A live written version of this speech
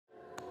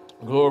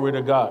Glory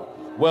to God.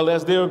 Well,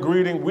 as they're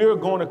greeting, we're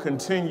going to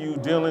continue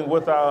dealing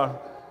with our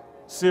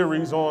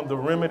series on the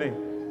remedy.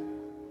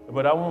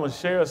 But I want to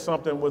share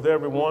something with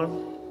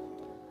everyone,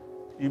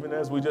 even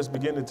as we just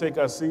begin to take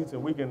our seats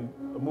and we can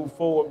move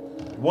forward.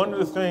 One of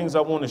the things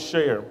I want to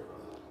share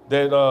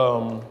that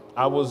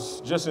I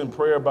was just in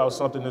prayer about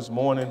something this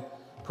morning,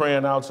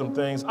 praying out some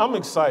things. I'm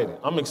excited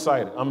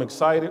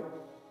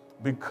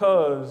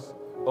because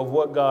of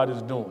what God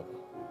is doing.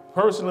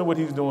 Personally, what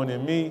he's doing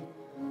in me,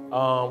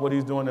 what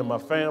he's doing in my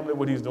family,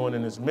 what he's doing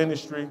in his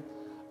ministry.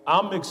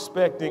 I'm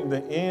expecting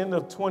the end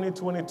of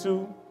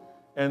 2022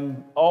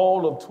 and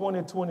all of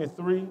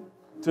 2023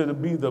 to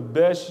be the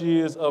best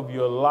years of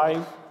your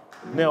life.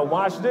 Now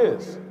watch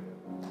this.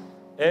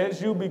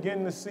 As you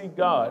begin to seek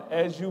God,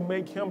 as you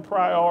make him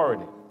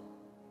priority,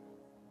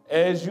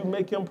 as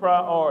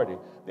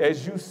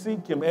you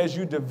seek him, as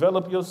you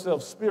develop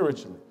yourself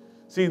spiritually.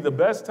 See, the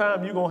best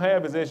time you're going to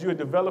have is as you're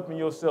developing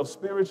yourself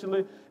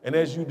spiritually and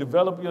as you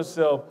develop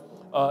yourself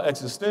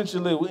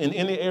existentially in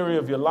any area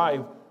of your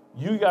life,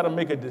 you got to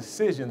make a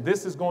decision.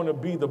 This is going to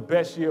be the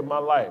best year of my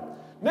life.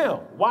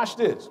 Now, watch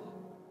this.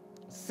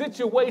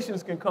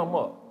 Situations can come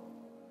up.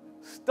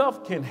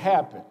 Stuff can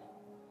happen.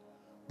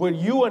 But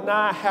you and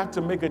I have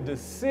to make a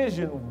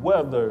decision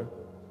whether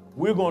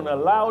we're going to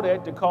allow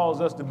that to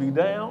cause us to be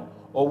down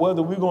or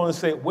whether we're going to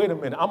say, wait a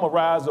minute, I'm going to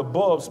rise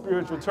above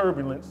spiritual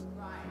turbulence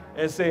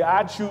and say,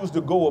 I choose to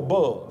go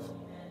above.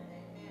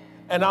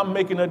 And I'm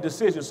making a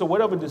decision. So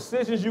whatever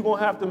decisions you're going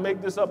to have to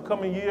make this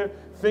upcoming year,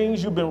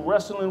 things you've been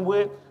wrestling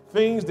with,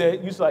 things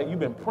that you've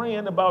been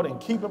praying about and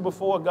keeping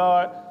before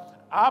God,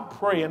 I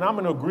pray and I'm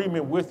in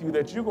agreement with you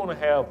that you're going to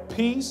have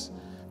peace,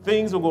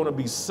 things are going to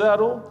be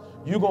settled,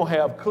 you're going to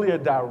have clear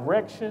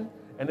direction,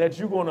 and that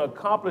you're going to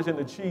accomplish and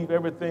achieve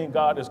everything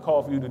God has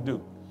called for you to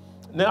do.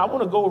 Now, I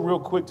want to go real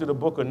quick to the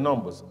book of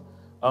Numbers,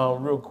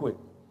 real quick.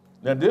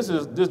 Now, this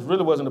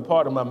really wasn't a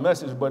part of my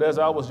message, but as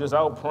I was just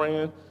out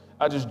praying,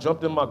 I just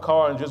jumped in my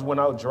car and just went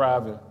out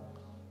driving.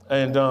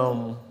 And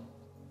I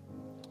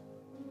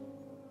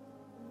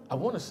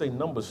want to say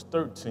Numbers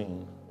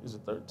 13. Is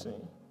it 13?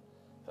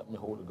 Help me,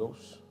 Holy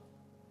Ghost.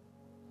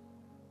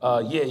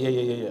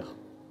 Yeah.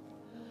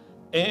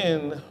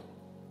 And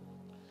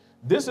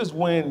this is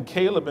when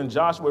Caleb and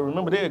Joshua,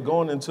 remember they had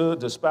gone into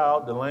to spy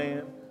out the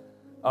land.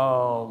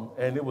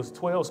 And it was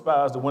 12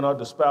 spies that went out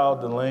to spy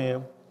out the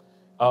land.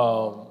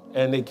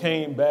 And they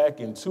came back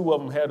and 2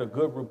 of them had a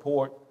good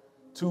report.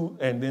 2,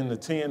 and then the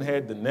 10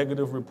 had the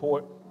negative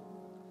report.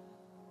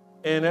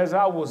 And as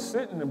I was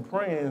sitting and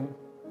praying,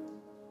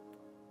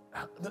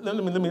 let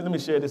me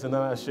share this and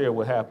then I'll share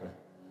what happened.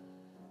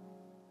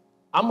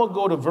 I'm going to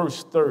go to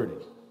verse 30.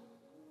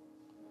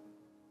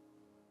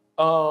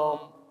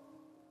 Now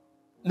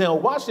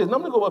watch this.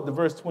 I'm going to go up to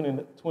verse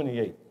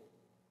 28.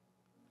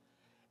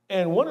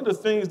 And one of the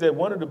things that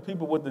one of the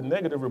people with the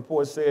negative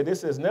report said, it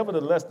says,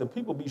 nevertheless, the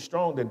people be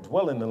strong that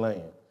dwell in the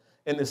land,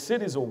 and the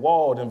cities are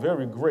walled and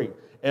very great.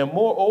 And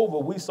moreover,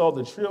 we saw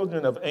the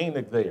children of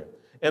Anak there.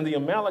 And the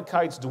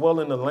Amalekites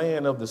dwell in the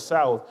land of the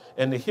south,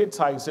 and the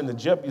Hittites and the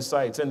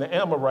Jebusites and the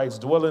Amorites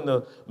dwell in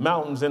the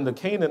mountains, and the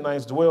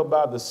Canaanites dwell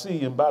by the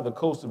sea and by the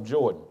coast of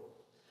Jordan.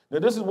 Now,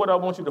 this is what I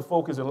want you to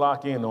focus and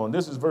lock in on.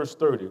 This is verse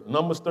 30,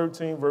 Numbers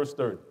 13, verse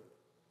 30.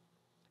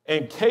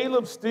 And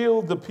Caleb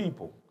stilled the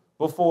people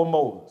before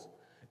Moses.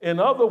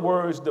 In other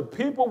words, the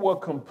people were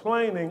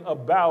complaining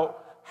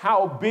about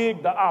how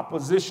big the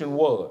opposition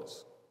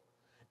was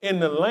in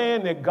the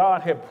land that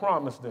God had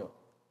promised them.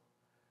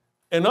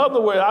 In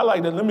other words, I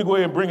like that. Let me go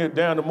ahead and bring it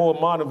down to more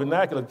modern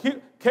vernacular.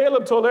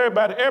 Caleb told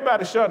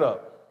everybody shut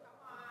up.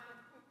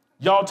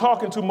 Y'all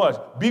talking too much.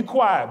 Be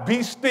quiet.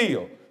 Be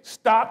still.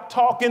 Stop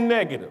talking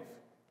negative.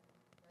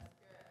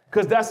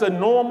 Because that's a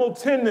normal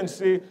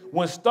tendency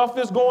when stuff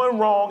is going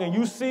wrong and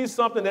you see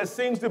something that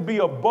seems to be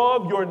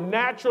above your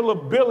natural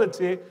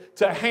ability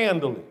to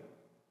handle it.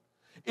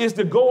 Is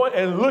to go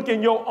and look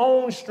in your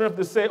own strength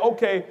to say,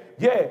 okay,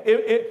 yeah,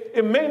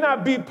 it may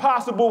not be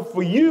possible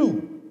for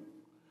you,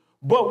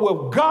 but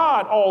with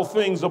God, all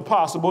things are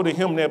possible to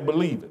him that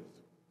believeth.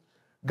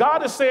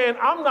 God is saying,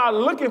 I'm not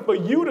looking for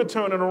you to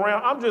turn it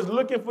around. I'm just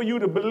looking for you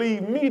to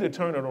believe me to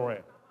turn it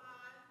around.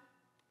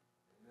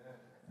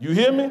 You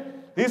hear me?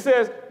 He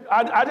says,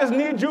 I just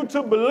need you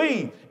to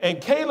believe.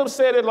 And Caleb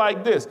said it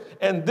like this.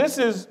 And this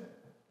is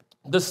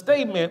the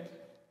statement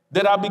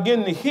that I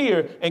begin to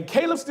hear. And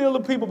Caleb stilled the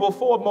people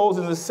before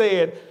Moses and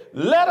said,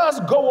 let us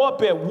go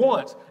up at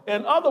once.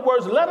 In other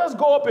words, let us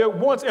go up at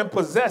once and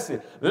possess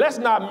it. Let's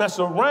not mess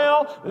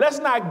around. Let's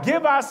not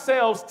give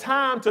ourselves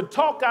time to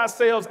talk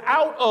ourselves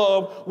out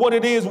of what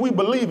it is we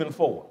believing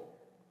for.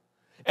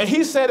 And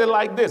he said it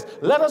like this.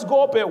 Let us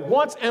go up at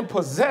once and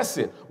possess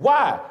it.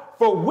 Why?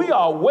 For we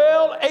are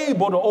well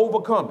able to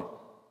overcome it.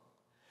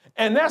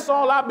 And that's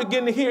all I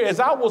began to hear as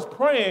I was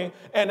praying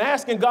and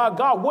asking God,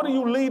 what are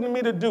you leading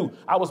me to do?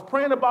 I was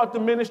praying about the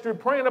ministry,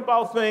 praying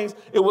about things.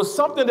 It was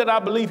something that I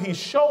believe he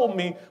showed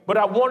me, but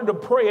I wanted to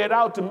pray it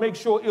out to make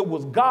sure it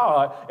was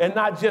God and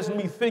not just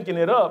me thinking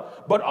it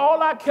up. But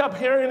all I kept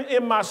hearing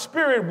in my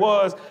spirit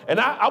was, and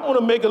I want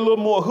to make it a little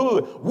more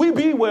hood, we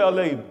be well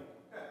able.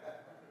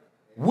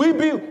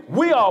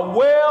 We are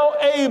well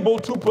able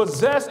to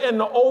possess and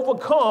to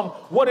overcome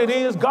what it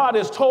is God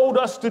has told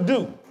us to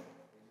do.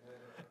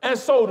 And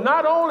so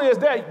not only is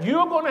that,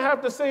 you're going to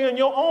have to say in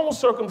your own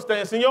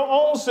circumstance, in your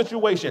own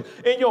situation,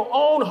 in your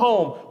own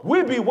home,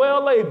 we be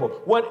well able.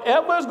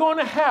 Whatever is going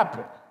to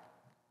happen,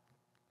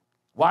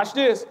 watch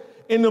this,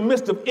 in the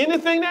midst of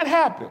anything that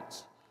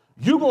happens,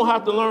 you're going to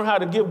have to learn how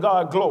to give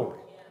God glory.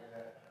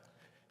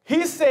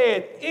 He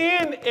said,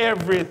 in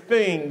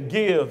everything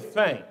give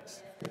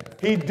thanks.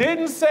 He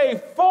didn't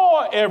say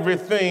for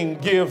everything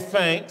give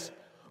thanks,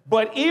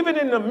 but even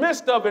in the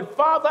midst of it,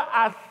 Father,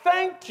 I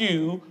thank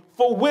you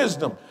for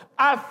wisdom.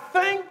 I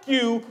thank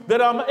you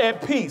that I'm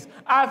at peace.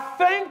 I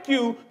thank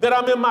you that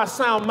I'm in my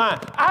sound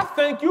mind. I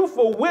thank you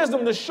for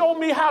wisdom to show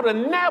me how to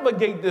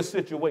navigate this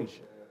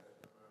situation.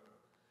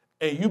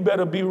 And you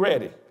better be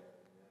ready.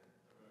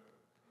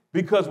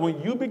 Because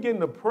when you begin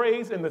to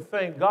praise and to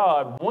thank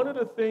God, one of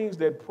the things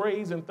that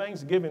praise and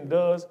thanksgiving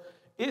does,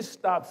 it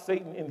stops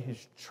Satan in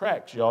his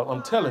tracks, y'all.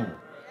 I'm telling you.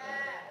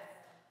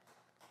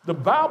 The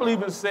Bible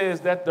even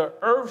says that the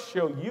earth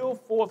shall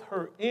yield forth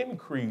her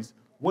increase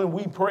when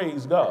we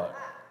praise God.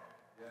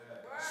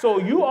 So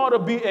you ought to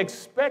be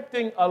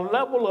expecting a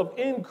level of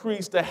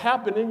increase to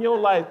happen in your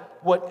life,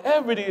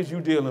 whatever it is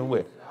you're dealing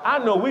with. I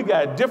know we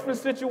got different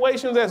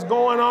situations that's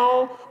going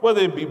on,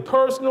 whether it be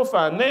personal,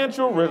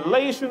 financial,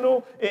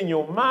 relational, in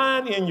your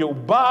mind, in your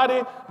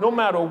body, no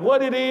matter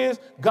what it is.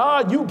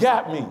 God, you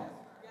got me.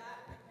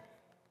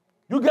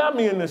 You got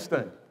me in this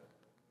thing.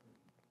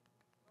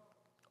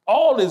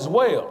 All is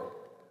well.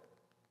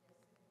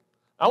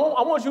 I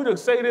want you to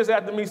say this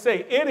after me.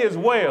 Say, it is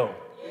well.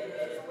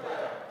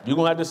 You're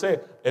going to have to say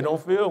it. It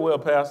don't feel well,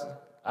 Pastor.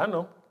 I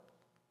know.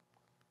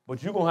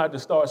 But you're going to have to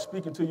start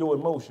speaking to your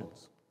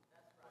emotions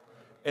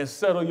and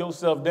settle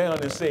yourself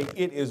down and say,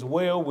 it is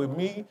well with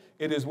me.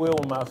 It is well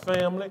with my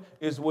family.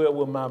 It's well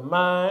with my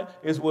mind.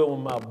 It's well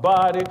with my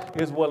body.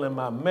 It's well in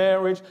my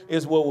marriage.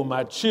 It's well with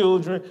my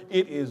children.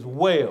 It is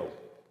well.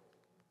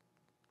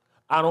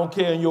 I don't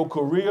care in your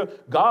career.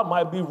 God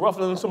might be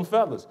ruffling some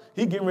feathers.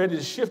 He getting ready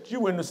to shift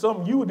you into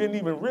something you didn't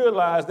even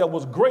realize that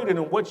was greater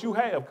than what you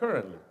have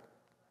currently.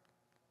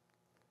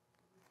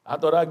 I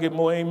thought I'd get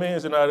more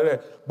amens than out of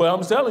that. But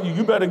I'm telling you,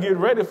 you better get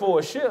ready for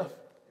a shift.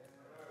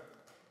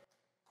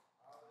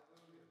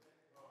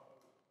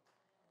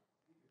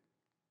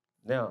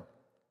 Now,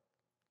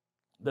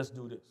 let's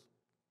do this.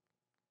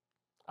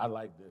 I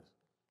like this.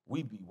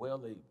 We be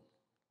well able.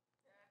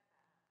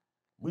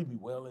 We be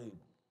well able.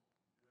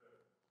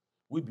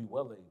 We be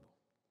well able.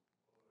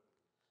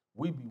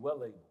 We be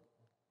well able.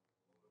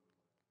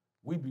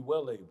 We be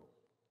well able.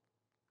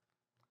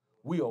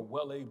 We are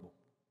well able.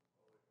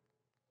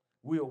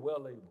 We are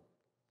well able.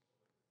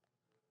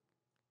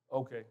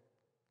 Okay.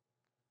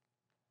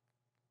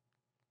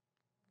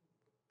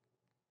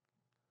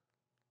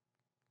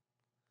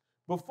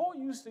 Before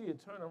you see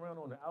it turn around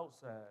on the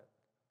outside,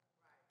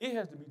 it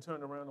has to be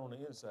turned around on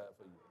the inside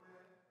for you.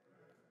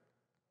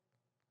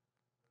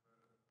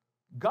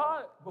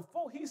 God,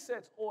 before he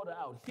sets order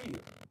out here,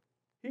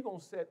 he's going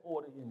to set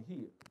order in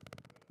here.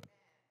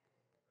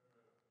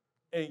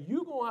 And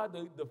you're going to have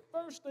to, the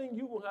first thing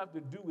you're going to have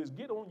to do is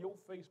get on your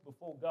face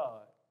before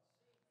God.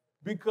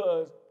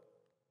 Because,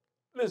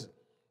 listen,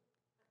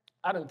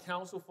 I done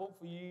counseled folk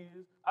for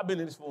years. I've been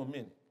in this for a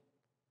minute.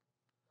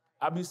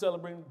 I'll be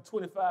celebrating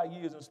 25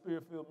 years in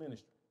Spirit-filled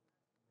ministry.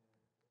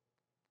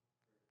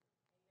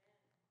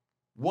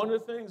 One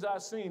of the things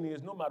I've seen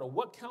is no matter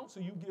what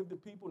counsel you give to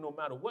people, no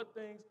matter what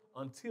things,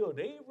 until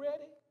they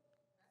ready,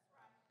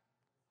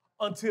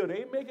 until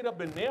they make it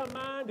up in their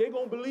mind, they're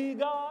going to believe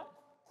God.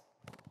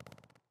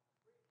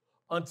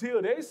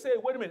 Until they say,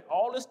 wait a minute,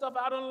 all this stuff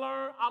I done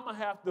learned, I'm going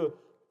to have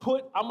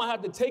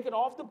to take it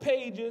off the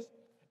pages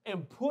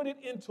and put it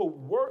into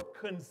work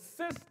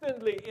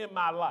consistently in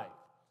my life.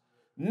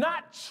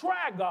 Not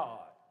try God.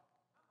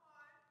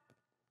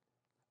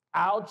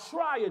 I'll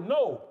try it.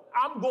 No,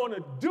 I'm going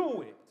to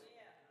do it.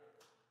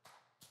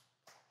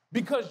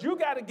 Because you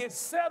got to get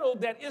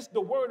settled that it's the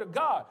word of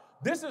God.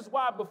 This is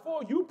why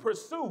before you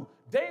pursue,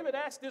 David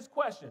asked this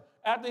question.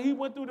 After he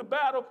went through the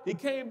battle, he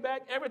came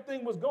back,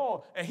 everything was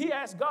gone. And he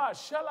asked God,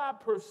 shall I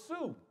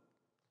pursue?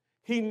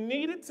 He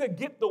needed to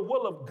get the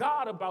will of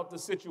God about the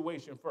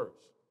situation first.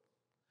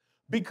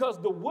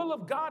 Because the will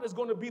of God is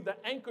going to be the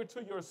anchor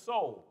to your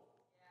soul.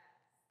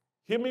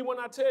 Hear me when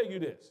I tell you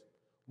this.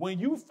 When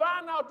you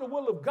find out the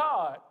will of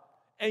God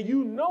and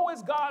you know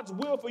it's God's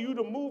will for you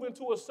to move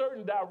into a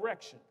certain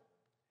direction,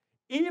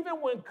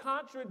 even when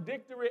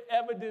contradictory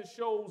evidence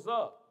shows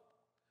up,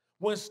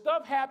 when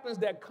stuff happens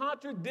that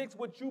contradicts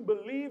what you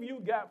believe you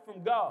got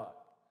from God,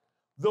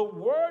 the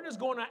word is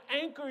going to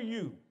anchor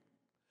you.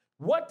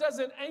 What does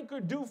an anchor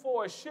do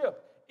for a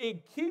ship?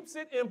 It keeps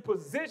it in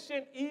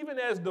position even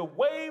as the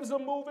waves are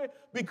moving,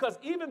 because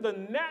even the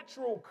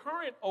natural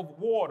current of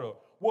water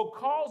will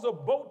cause a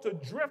boat to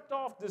drift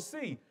off the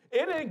sea.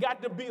 It ain't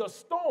got to be a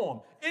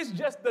storm. It's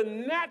just the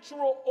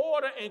natural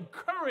order and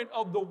current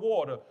of the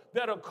water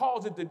that'll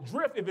cause it to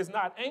drift if it's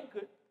not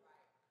anchored.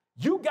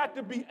 You got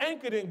to be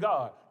anchored in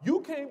God.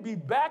 You can't be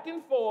back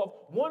and forth.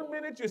 1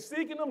 minute you're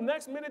seeking him,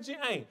 next minute you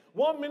ain't.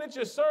 1 minute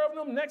you're serving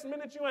him, next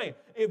minute you ain't.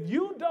 If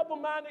you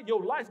double-minded,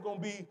 your life's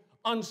going to be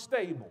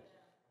unstable.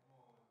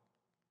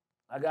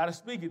 I got to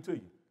speak it to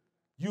you.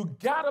 You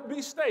got to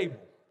be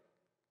stable.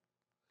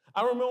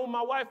 I remember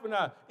my wife and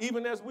I,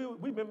 even as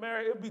we've been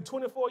married, it'll be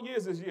 24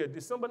 years this year,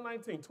 December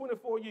 19,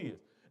 24 years.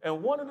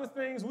 And one of the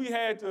things we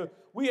had to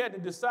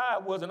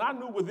decide was, and I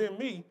knew within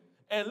me,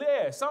 and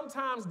yeah,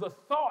 sometimes the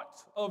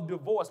thought of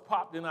divorce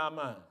popped in our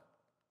mind.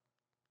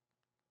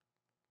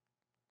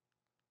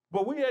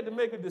 But we had to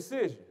make a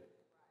decision.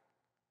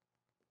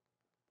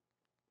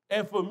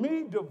 And for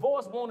me,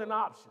 divorce wasn't an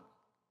option.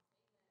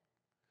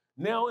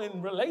 Now,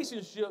 in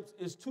relationships,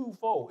 it's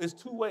twofold. It's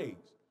two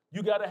ways.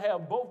 You got to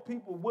have both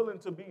people willing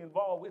to be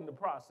involved in the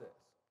process.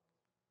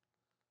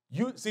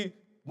 You see,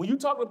 when you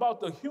talk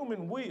about the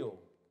human will,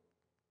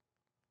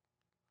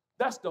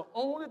 that's the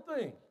only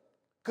thing.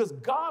 Because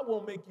God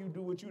won't make you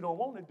do what you don't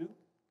want to do.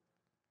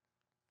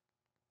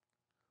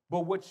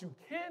 But what you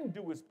can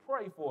do is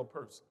pray for a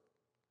person.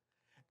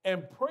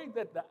 And pray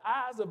that the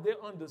eyes of their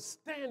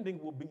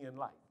understanding will be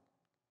enlightened.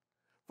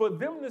 For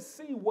them to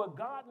see what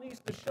God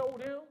needs to show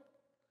them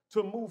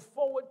to move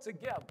forward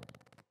together.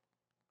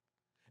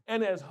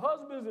 And as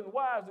husbands and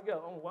wives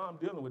together, I don't know why I'm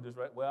dealing with this,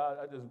 right? Well,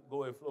 I just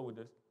go ahead and flow with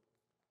this.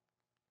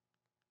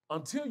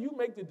 Until you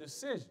make the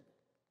decision,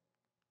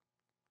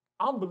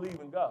 I'm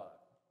believing God.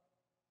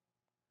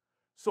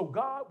 So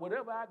God,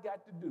 whatever I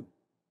got to do,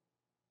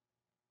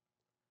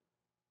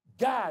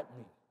 guide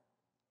me,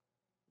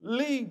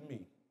 lead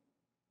me.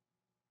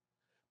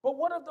 But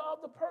what if the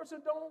other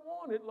person don't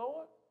want it,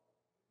 Lord?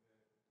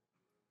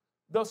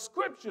 The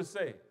scripture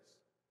says,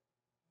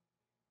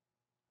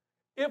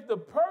 if the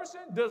person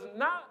does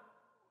not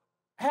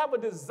have a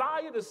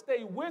desire to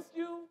stay with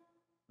you,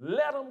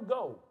 let them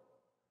go.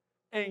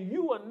 And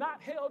you are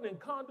not held in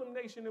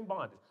condemnation and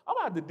bondage. I'm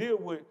going to have to deal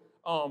with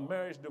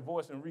marriage,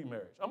 divorce, and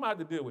remarriage. I'm going to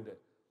have to deal with that.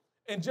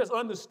 And just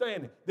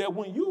understanding that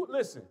when you,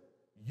 listen,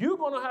 you're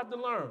going to have to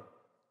learn.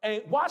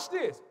 And watch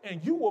this,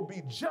 and you will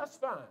be just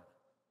fine.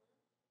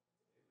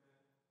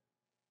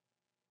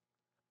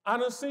 I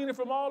done seen it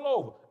from all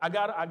over. I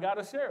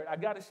gotta share it. I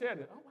gotta share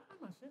it. Oh, how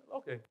am I sharing?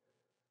 Okay.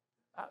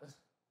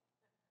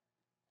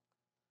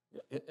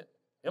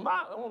 Am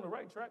I on the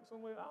right track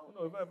somewhere? I don't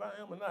know if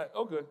I am or not.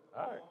 Okay.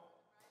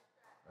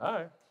 All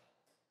right.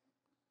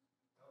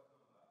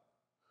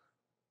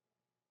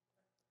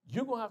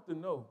 You're going to have to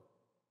know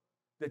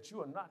that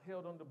you are not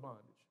held under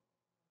bondage.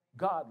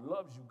 God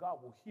loves you. God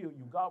will heal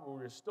you. God will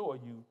restore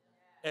you.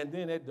 And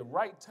then at the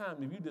right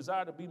time, if you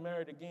desire to be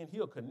married again,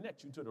 he'll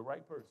connect you to the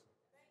right person.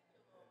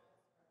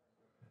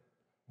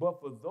 But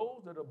for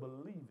those that are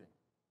believing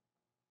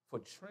for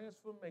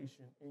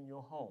transformation in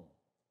your home,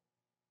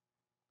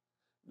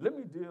 let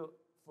me deal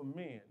for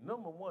men.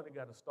 Number one, it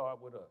got to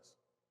start with us.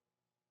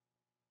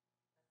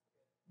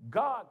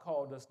 God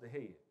called us the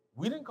head.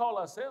 We didn't call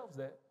ourselves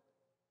that.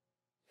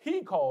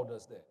 He called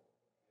us that.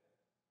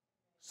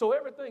 So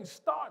everything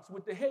starts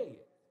with the head.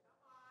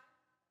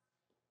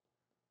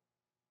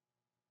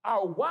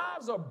 Our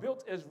wives are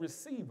built as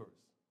receivers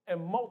and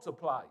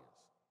multipliers.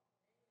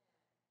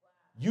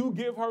 You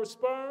give her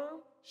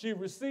sperm, she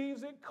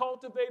receives it,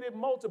 cultivates it,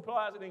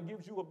 multiplies it, and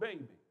gives you a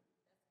baby.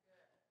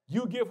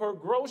 You give her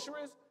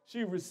groceries,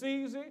 she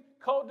receives it,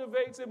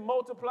 cultivates it,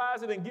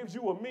 multiplies it, and gives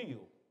you a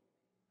meal.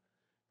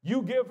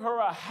 You give her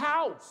a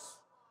house,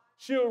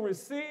 she'll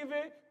receive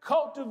it,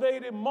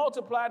 cultivate it,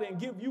 multiply it, and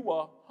give you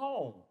a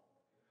home.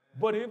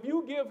 But if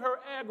you give her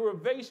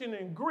aggravation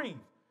and grief,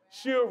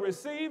 she'll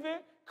receive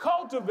it,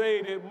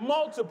 cultivate it,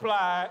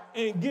 multiply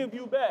it, and give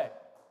you back.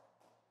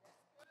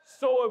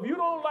 So if you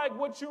don't like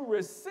what you're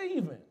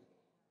receiving,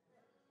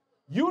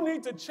 you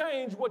need to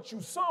change what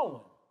you're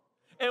sowing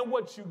and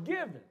what you're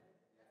giving.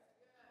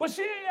 But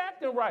she ain't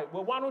acting right.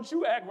 Well, why don't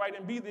you act right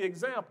and be the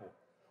example?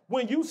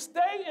 When you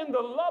stay in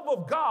the love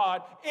of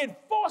God, it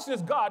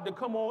forces God to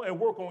come on and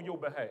work on your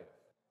behalf.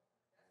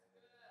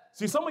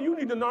 See, some of you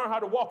need to learn how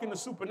to walk in the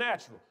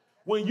supernatural.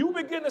 When you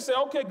begin to say,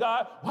 okay,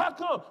 God, how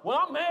come? Well,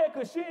 I'm mad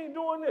because she ain't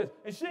doing this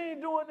and she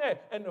ain't doing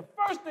that. And the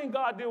first thing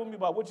God did with me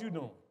about what you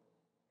doing?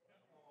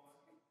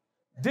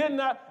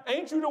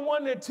 Ain't you the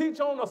one that teach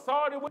on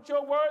authority with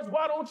your words?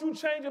 Why don't you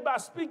change it by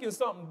speaking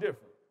something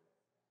different?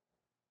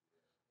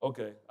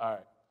 Okay, all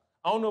right.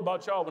 I don't know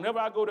about y'all. Whenever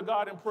I go to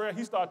God in prayer,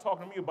 he started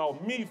talking to me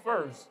about me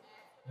first.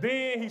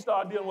 Then he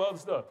started dealing with other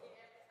stuff.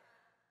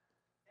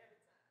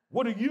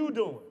 What are you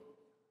doing?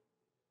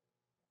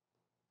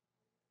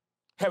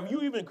 Have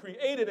you even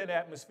created an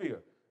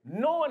atmosphere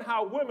knowing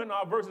how women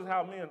are versus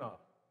how men are?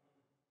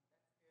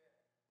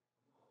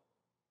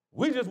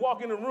 We just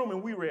walk in the room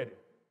and we ready.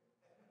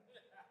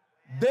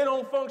 They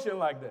don't function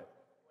like that.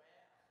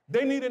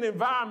 They need an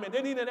environment.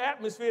 They need an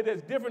atmosphere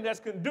that's different, that's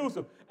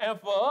conducive. And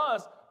for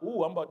us,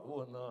 no,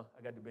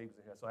 I got the babies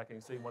in here, so I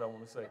can't say what I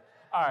want to say.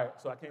 All right,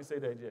 so I can't say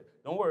that yet.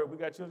 Don't worry, we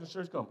got children's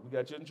church coming.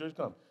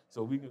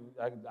 So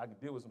I can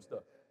deal with some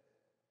stuff.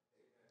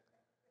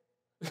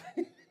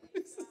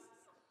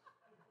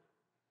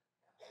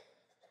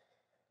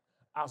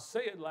 I'll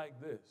say it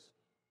like this.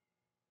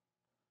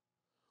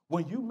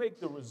 When you make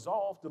the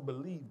resolve to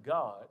believe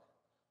God,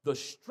 the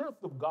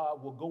strength of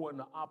God will go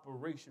into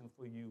operation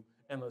for you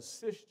and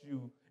assist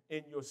you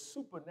in your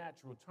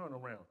supernatural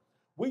turnaround.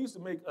 We used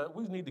to make,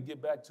 we need to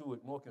get back to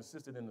it more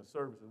consistent in the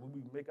services when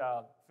we make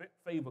our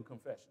favor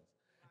confessions.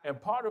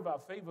 And part of our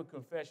favor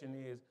confession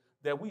is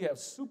that we have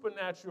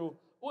supernatural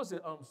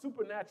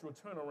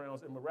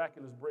turnarounds and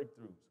miraculous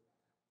breakthroughs.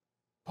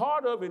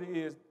 Part of it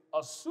is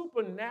a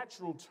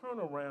supernatural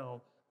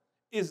turnaround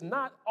is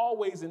not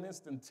always an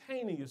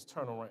instantaneous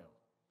turnaround.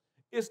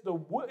 It's the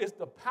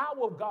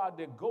power of God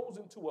that goes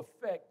into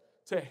effect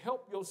to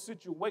help your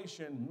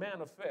situation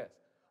manifest.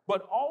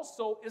 But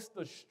also it's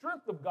the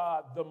strength of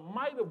God, the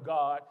might of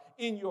God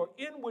in your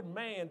inward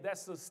man that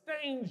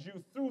sustains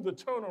you through the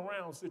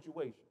turnaround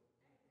situation.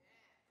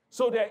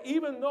 So that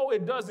even though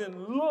it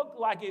doesn't look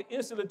like it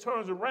instantly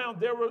turns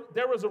around,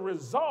 there is a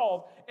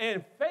resolve,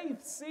 and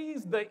faith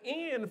sees the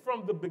end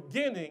from the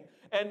beginning.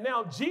 And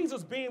now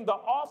Jesus, being the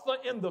author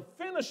and the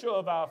finisher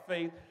of our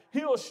faith,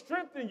 he'll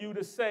strengthen you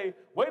to say,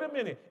 wait a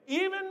minute,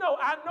 even though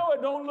I know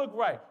it don't look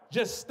right,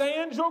 just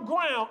stand your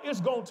ground,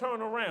 it's going to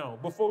turn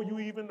around before you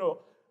even know.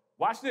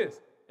 Watch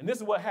this. And this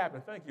is what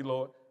happened. Thank you,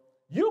 Lord.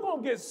 You're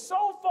going to get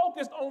so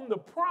focused on the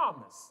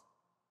promise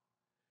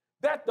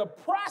that the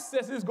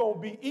process is going to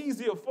be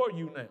easier for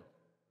you now.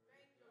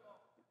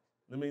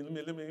 Let me.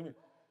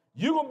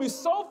 You're going to be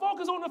so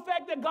focused on the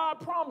fact that God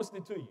promised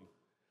it to you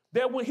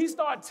that when he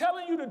starts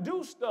telling you to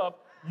do stuff,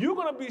 you're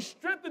going to be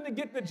strengthened to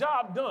get the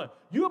job done.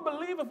 You're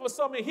believing for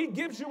something, he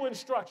gives you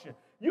instruction.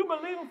 You're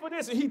believing for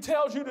this, and he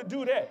tells you to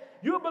do that.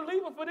 You're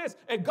believing for this,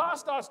 and God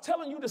starts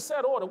telling you to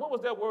set order. What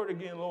was that word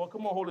again, Lord?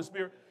 Come on, Holy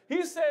Spirit.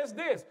 He says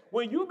this,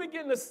 when you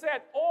begin to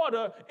set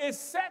order, it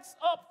sets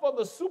up for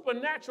the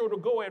supernatural to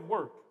go at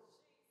work.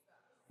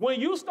 When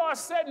you start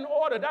setting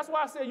order, that's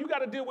why I said you got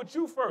to deal with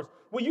you first.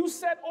 When you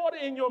set order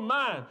in your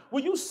mind,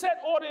 when you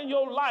set order in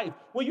your life,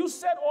 when you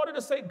set order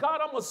to say, God,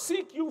 I'm going to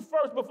seek you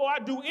first before I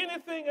do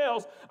anything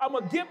else. I'm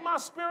going to get my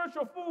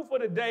spiritual food for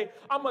the day.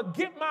 I'm going to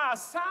get my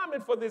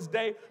assignment for this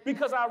day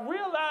because I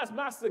realize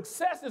my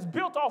success is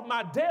built off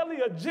my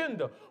daily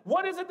agenda.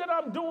 What is it that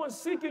I'm doing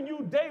seeking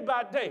you day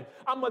by day?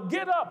 I'm going to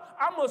get up.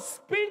 I'm going to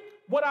speak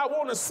what I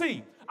want to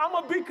see. I'm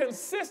going to be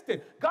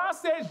consistent. God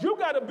says you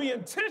got to be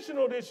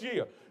intentional this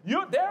year.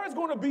 There is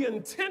going to be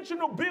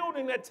intentional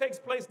building that takes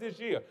place this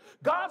year.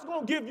 God's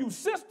going to give you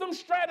system,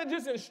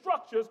 strategies, and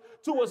structures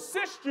to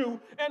assist you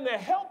and to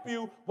help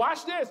you.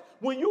 Watch this.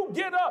 When you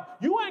get up,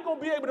 you ain't going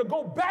to be able to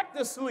go back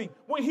to sleep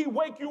when he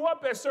wake you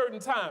up at certain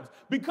times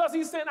because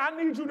he said,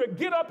 I need you to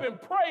get up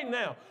and pray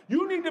now.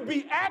 You need to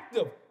be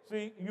active.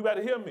 See, you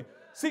better hear me.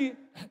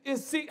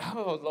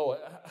 Oh, Lord,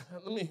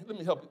 let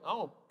me help you.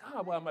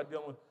 God, why am I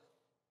dealing with?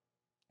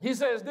 He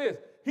says this.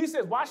 He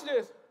says, watch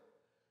this.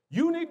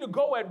 You need to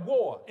go at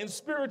war in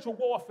spiritual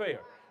warfare.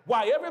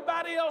 While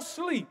everybody else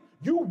sleep,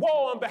 you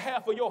war on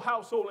behalf of your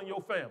household and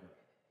your family.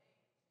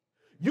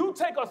 You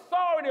take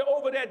authority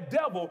over that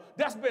devil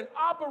that's been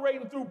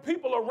operating through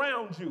people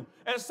around you.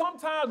 And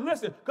sometimes,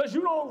 listen, because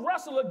you don't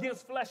wrestle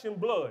against flesh and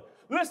blood.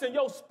 Listen,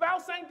 your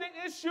spouse ain't the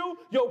issue.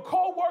 Your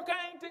co-worker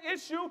ain't the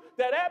issue.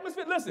 That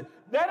atmosphere, listen,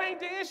 that ain't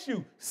the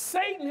issue.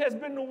 Satan has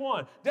been the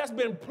one that's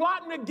been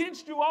plotting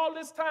against you all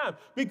this time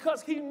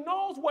because he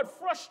knows what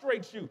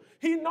frustrates you.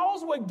 He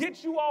knows what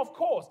gets you off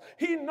course.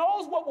 He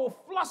knows what will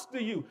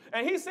fluster you.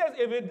 And he says,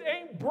 if it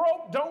ain't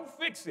broke, don't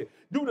fix it.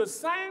 Do the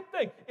same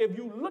thing. If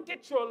you look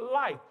at your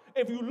life,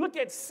 if you look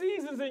at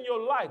seasons in your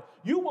life,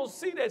 you will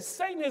see that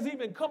Satan has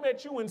even come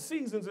at you in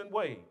seasons and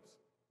waves.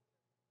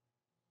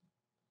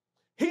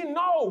 He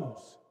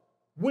knows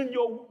when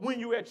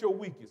you're at your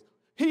weakest.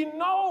 He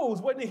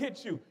knows when to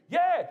hit you.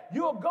 Yeah,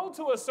 you'll go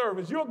to a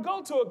service, you'll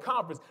go to a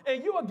conference,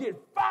 and you'll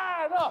get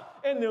fired up.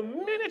 And the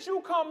minute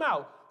you come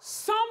out,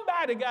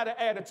 somebody got an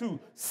attitude.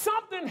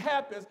 Something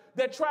happens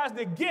that tries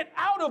to get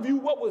out of you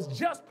what was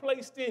just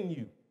placed in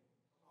you.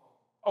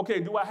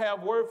 Okay, do I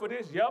have word for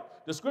this?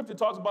 Yep. The scripture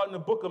talks about in the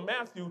book of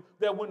Matthew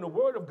that when the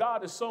word of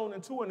God is sown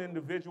into an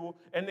individual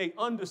and they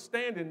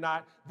understand it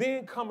not,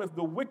 then cometh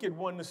the wicked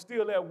one to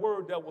steal that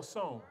word that was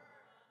sown.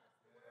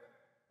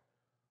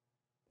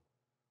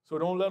 So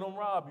don't let them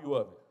rob you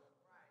of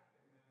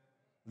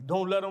it.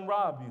 Don't let them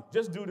rob you.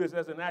 Just do this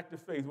as an act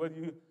of faith, whether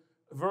you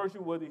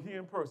virtual, whether you're here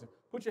in person.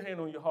 Put your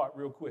hand on your heart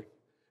real quick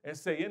and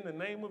say, in the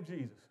name of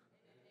Jesus,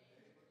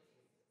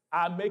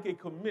 I make a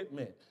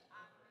commitment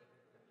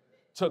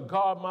to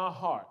guard my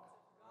heart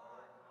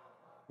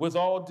with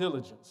all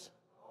diligence,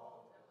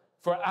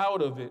 for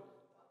out of it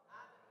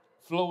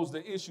flows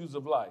the issues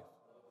of life.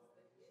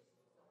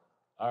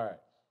 All right.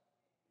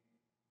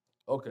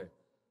 Okay.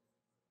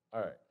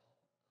 All right.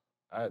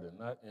 I did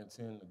not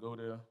intend to go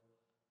there,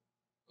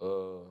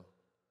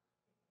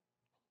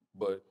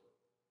 but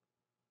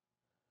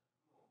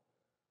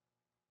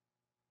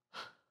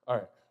all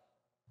right.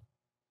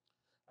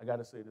 I got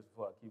to say this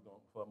before I keep going,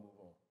 before I move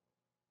on.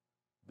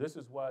 This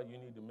is why you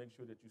need to make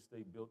sure that you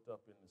stay built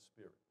up in the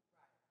spirit.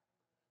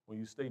 When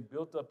you stay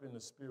built up in the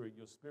spirit,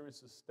 your spirit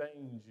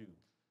sustains you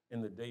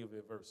in the day of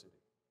adversity.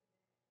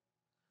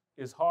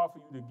 it's hard for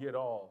you to get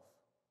off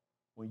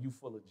when you're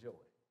full of joy.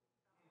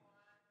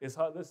 It's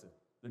hard. Listen,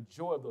 the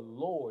joy of the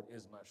Lord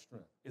is my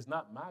strength. It's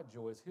not my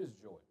joy, it's his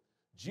joy.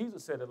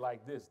 Jesus said it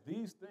like this: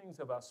 these things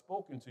have I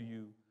spoken to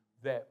you,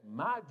 that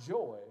my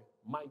joy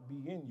might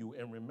be in you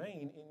and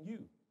remain in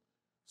you.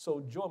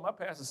 So joy, my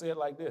pastor said it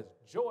like this: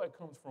 joy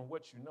comes from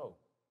what you know.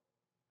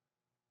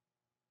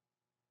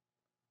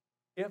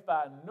 If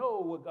I know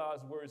what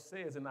God's word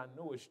says and I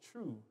know it's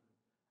true,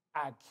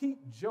 I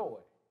keep joy,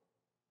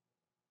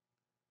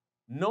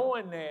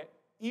 knowing that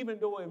even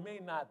though it may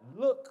not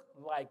look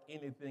like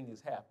anything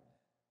is happening,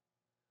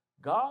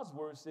 God's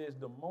word says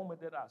the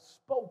moment that I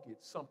spoke it,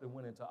 something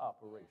went into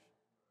operation.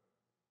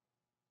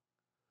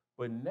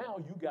 But now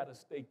you got to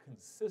stay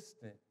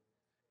consistent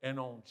and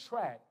on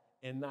track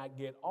and not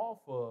get off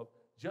of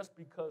just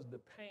because the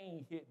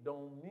pain hit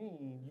don't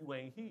mean you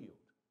ain't healed.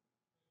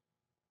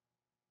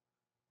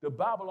 The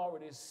Bible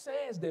already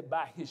says that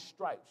by his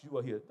stripes you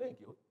are healed. Thank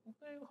you.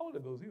 Man, Holy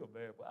Ghost, he's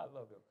bad, but I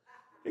love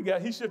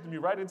him. He shifted me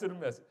right into the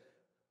message.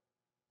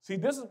 See,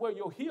 this is where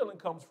your healing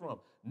comes from.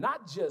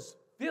 Not just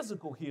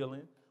physical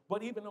healing,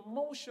 but even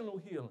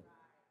emotional healing.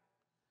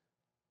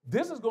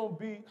 This is going to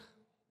be,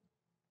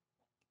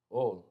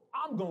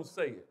 I'm going to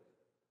say it.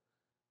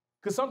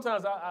 Because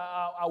sometimes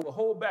I would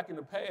hold back in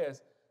the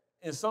past.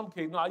 In some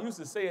cases, I used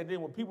to say it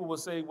then when people would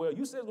say, well,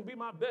 you said it's going to be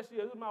my best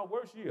year, this is my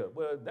worst year.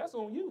 Well, that's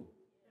on you.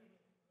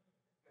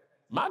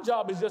 My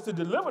job is just to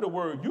deliver the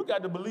word. You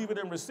got to believe it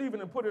and receive it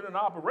and put it in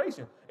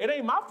operation. It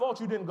ain't my fault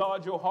you didn't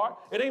guard your heart.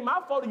 It ain't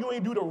my fault you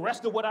ain't do the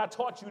rest of what I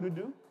taught you to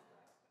do.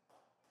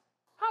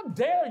 How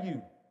dare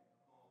you?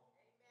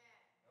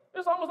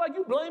 It's almost like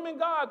you blaming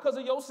God because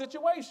of your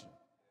situation.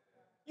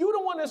 You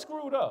the one that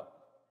screwed up.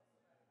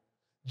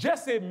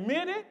 Just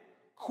admit it,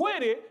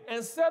 quit it,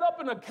 and set up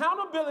an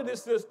accountability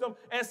system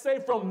and say,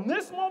 from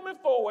this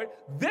moment forward,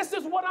 this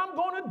is what I'm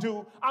going to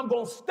do. I'm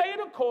going to stay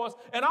the course,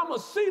 and I'm going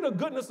to see the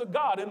goodness of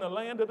God in the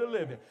land of the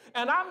living.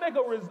 And I make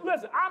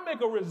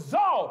a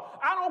resolve.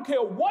 I don't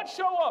care what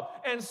show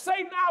up. And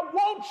Satan, I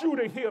want you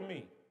to hear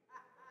me.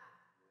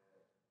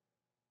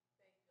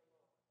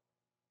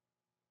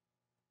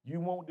 You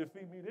won't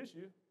defeat me this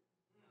year.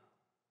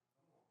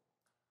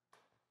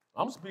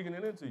 I'm speaking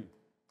it into you.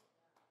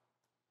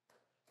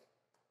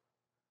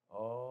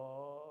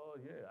 Oh,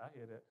 yeah, I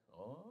hear that.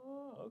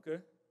 Oh, okay.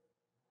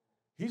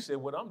 He said,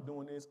 what I'm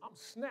doing is I'm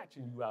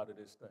snatching you out of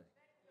this thing.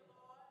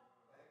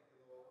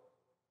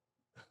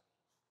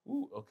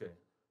 Ooh, okay.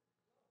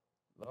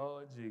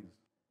 Lord Jesus.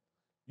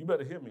 You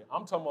better hear me.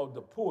 I'm talking about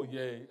the poor.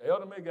 Yeah,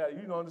 Elder May guy,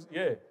 you know this.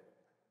 Yeah.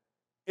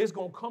 It's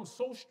going to come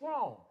so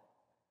strong.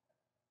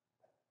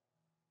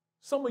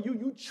 Some of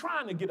you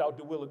trying to get out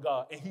the will of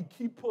God, and he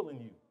keep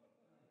pulling you.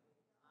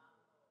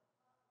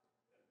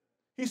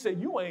 He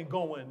said, you ain't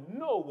going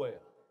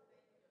nowhere.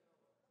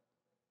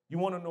 You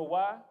want to know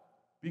why?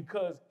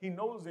 Because he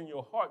knows in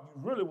your heart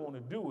you really want to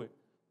do it,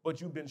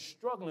 but you've been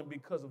struggling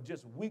because of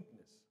just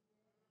weakness.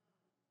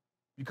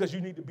 Because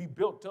you need to be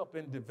built up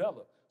and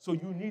developed. So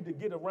you need to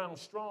get around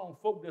strong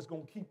folk that's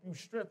going to keep you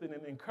strengthened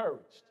and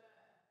encouraged.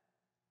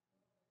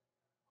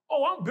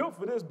 Oh, I'm built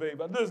for this,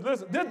 baby.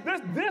 Listen,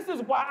 this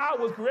is why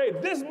I was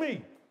created. This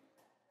me.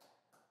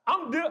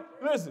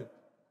 Listen.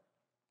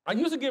 I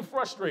used to get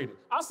frustrated.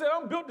 I said,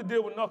 I'm built to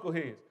deal with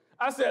knuckleheads.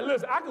 I said,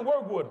 listen, I can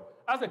work with them.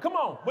 I said, come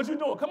on, what you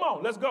doing? Come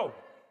on, let's go.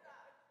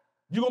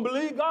 You gonna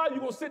believe God?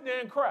 You gonna sit there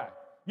and cry.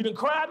 You done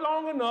cried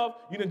long enough.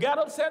 You done got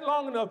upset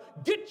long enough.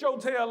 Get your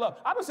tail up.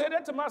 I done said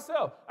that to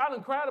myself. I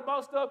done cried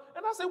about stuff,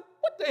 and I said,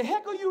 what the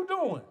heck are you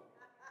doing?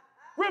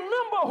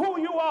 Remember who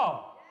you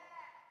are.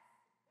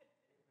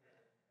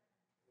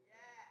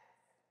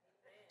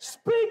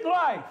 Speak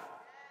life.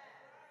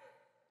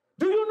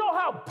 Do you know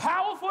how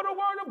powerful the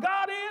word of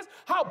God is?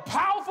 How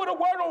powerful the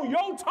word on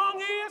your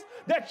tongue is?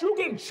 That you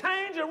can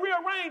change and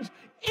rearrange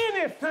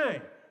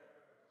anything.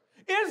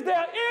 Is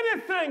there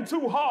anything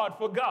too hard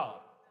for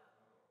God?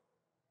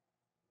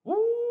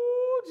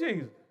 Ooh,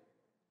 Jesus.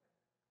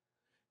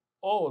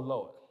 Oh,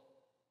 Lord.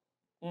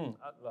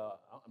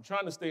 I'm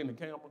trying to stay in the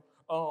camera.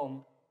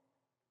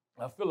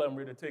 I feel like I'm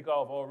ready to take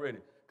off already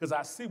because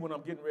I see what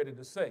I'm getting ready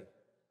to say.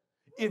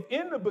 If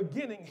in the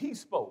beginning he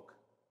spoke,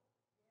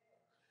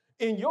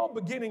 in your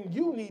beginning,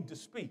 you need to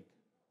speak.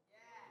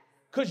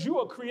 Because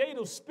you're a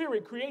creative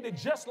spirit created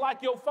just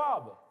like your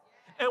Father.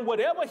 And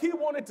whatever he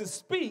wanted to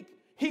speak,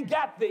 he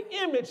got the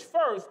image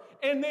first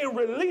and then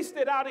released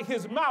it out of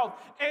his mouth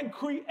and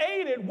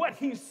created what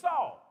he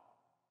saw.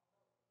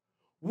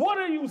 What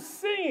are you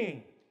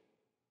seeing?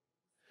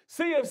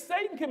 See, if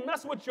Satan can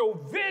mess with your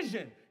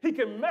vision, he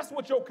can mess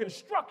with your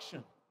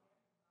construction.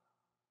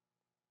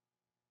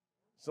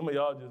 Some of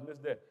y'all just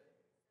missed that.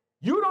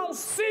 You don't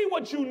see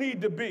what you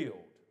need to build.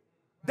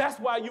 That's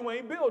why you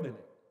ain't building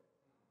it.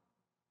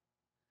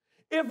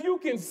 If you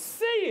can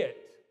see it,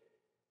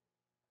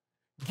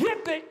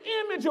 get the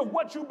image of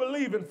what you're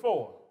believing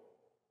for,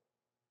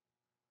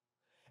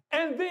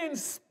 and then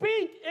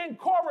speak in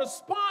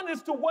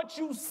correspondence to what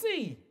you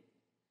see.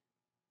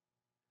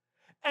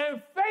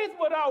 And faith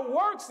without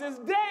works is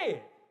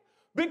dead.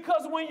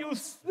 Because when you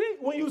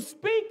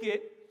speak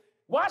it,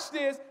 Watch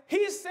this.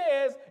 He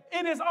says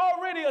it is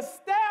already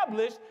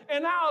established,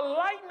 and I'll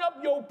lighten up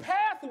your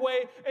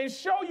pathway and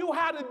show you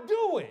how to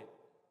do it.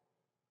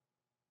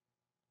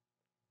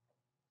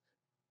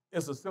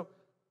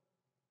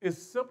 It's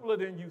simpler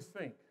than you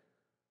think.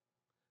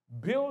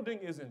 Building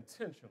is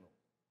intentional.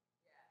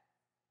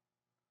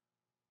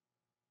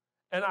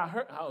 And I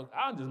heard,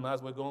 I just might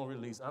as well go on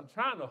release. I'm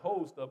trying to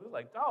hold stuff. It's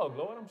like, dog,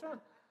 Lord, I'm trying.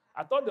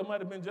 I thought that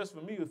might have been just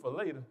for me or for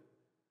later.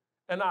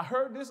 And I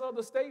heard this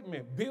other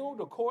statement,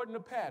 build according to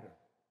pattern.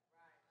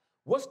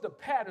 What's the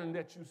pattern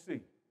that you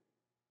see?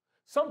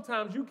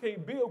 Sometimes you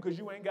can't build because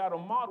you ain't got a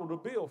model to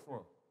build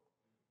from.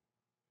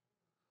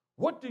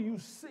 What do you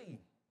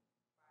see?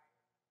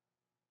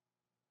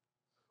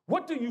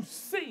 What do you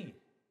see?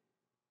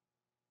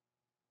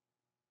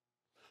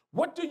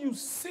 What do you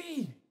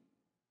see?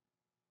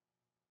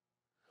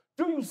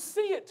 Do you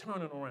see it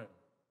turning around?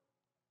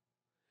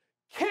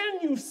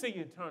 Can you see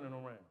it turning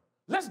around?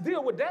 Let's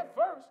deal with that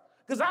first,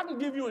 because I can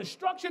give you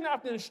instruction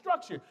after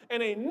instruction,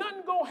 and ain't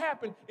nothing going to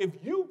happen if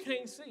you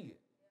can't see it.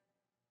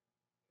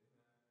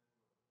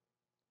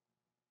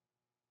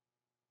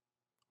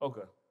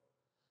 Okay.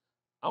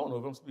 I don't know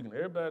if I'm speaking to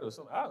everybody or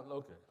something. I don't know.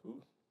 Okay.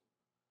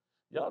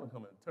 Y'all done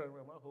come and turn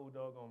around my whole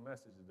doggone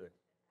message today.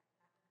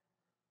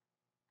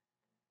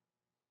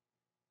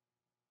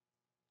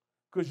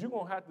 Because you're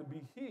going to have to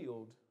be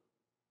healed.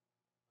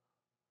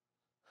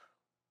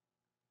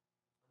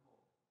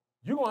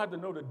 You're going to have to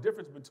know the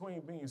difference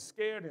between being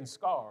scared and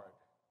scarred.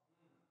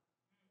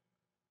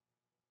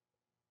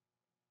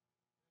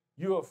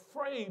 You're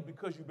afraid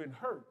because you've been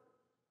hurt.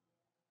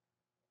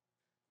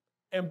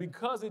 And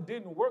because it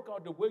didn't work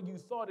out the way you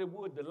thought it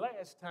would the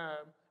last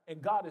time,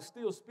 and God is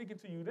still speaking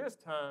to you this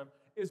time,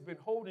 it's been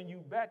holding you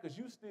back because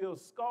you still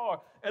scarred.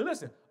 And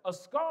listen, a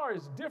scar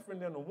is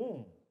different than a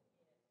wound.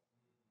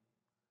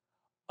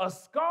 A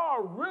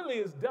scar really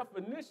is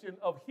definition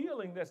of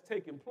healing that's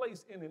taking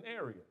place in an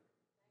area.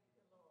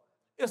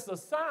 It's a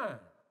sign.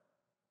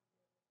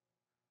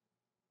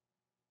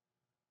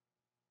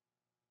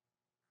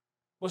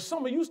 But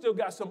some of you still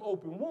got some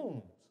open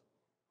wounds.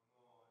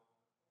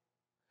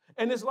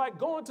 And it's like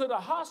going to the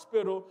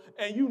hospital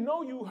and you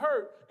know you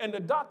hurt and the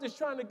doctor's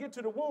trying to get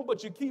to the wound,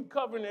 but you keep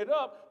covering it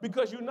up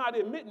because you're not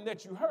admitting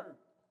that you hurt.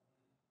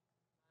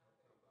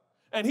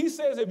 And he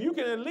says if you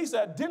can at least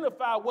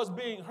identify what's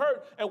being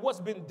hurt and what's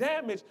been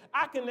damaged,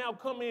 I can now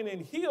come in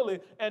and heal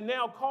it and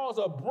now cause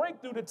a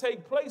breakthrough to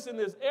take place in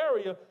this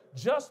area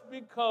just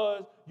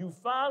because you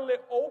finally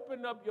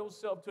open up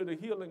yourself to the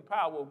healing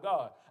power of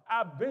God.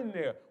 I've been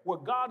there where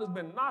God has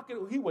been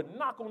knocking. He would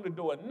knock on the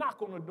door,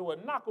 knock on the door,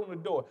 knock on the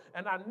door.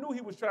 And I knew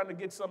he was trying to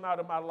get something out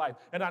of my life.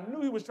 And I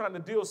knew he was trying to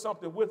deal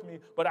something with me,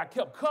 but I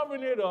kept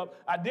covering it up.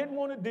 I didn't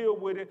want to deal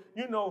with it.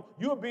 You know,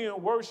 you're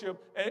being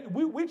worshiped. And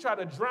we try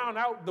to drown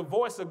out the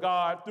voice of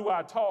God through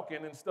our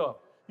talking and stuff.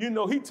 You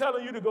know, he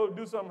telling you to go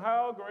do something.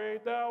 How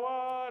great thou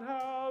art,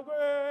 how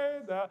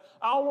great thou.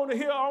 I don't want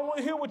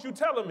to hear what you're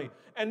telling me.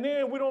 And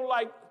then we don't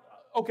like,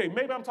 okay,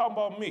 maybe I'm talking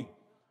about me.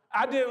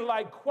 I didn't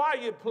like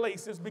quiet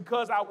places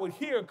because I would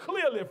hear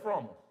clearly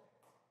from him.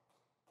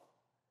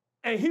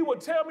 And he would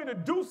tell me to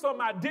do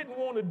something I didn't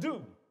want to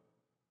do.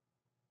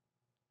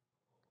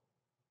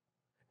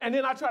 And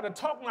then I try to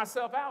talk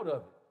myself out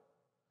of it.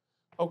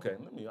 Okay,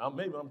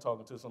 maybe I'm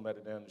talking to somebody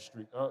down the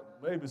street,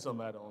 maybe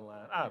somebody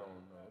online. I don't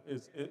know.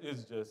 It's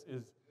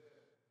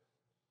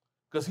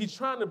because he's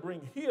trying to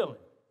bring healing.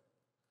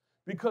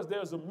 Because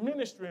there's a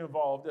ministry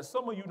involved that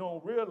some of you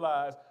don't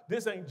realize.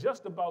 This ain't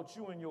just about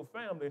you and your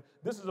family.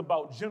 This is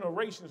about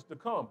generations to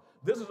come.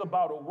 This is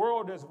about a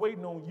world that's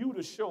waiting on you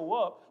to show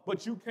up,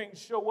 but you can't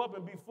show up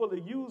and be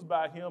fully used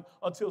by him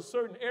until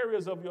certain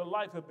areas of your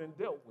life have been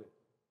dealt with.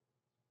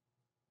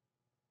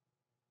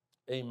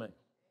 Amen.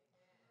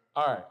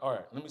 All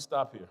right. Let me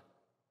stop here.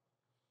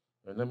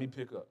 And let me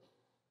pick up.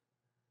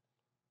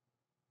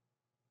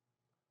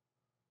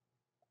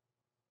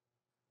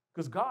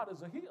 Because God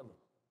is a healer.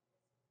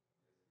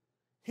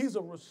 He's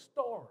a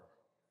restorer.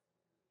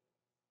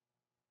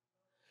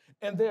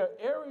 And there are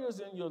areas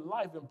in your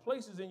life and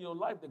places in your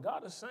life that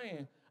God is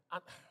saying,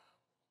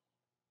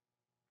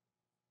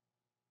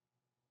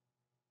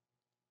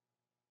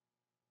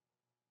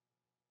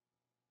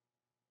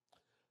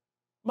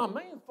 my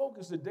main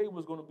focus today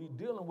was going to be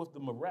dealing with the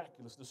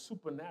miraculous, the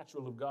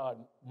supernatural of God,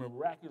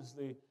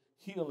 miraculously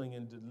healing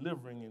and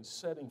delivering and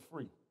setting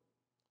free.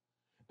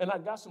 And I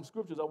got some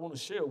scriptures I want to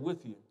share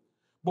with you.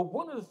 But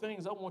one of the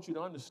things I want you to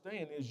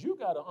understand is you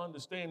got to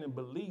understand and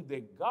believe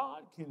that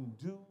God can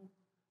do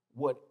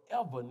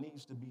whatever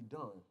needs to be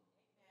done.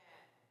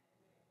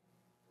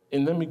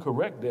 And let me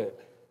correct that.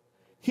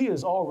 He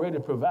has already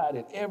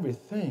provided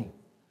everything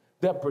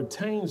that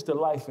pertains to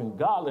life and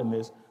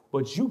godliness,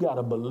 but you got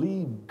to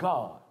believe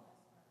God.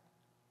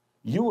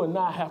 You and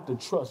I have to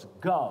trust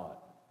God.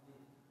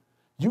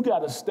 You got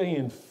to stay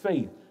in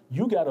faith.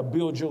 You got to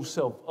build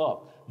yourself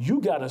up.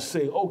 You got to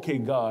say, okay,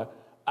 God,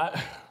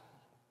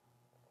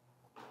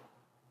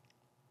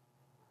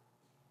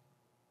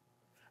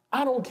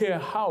 I don't care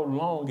how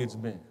long it's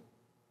been.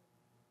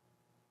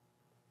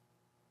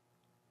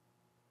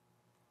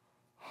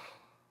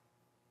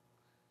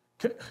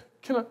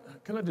 Can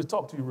I just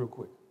talk to you real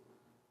quick?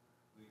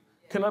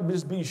 Can I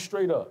just be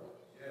straight up?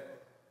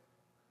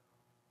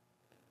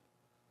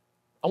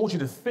 I want you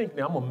to think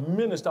now. I'm a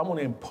minister. I want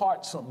to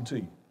impart something to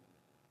you.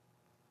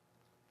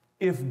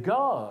 If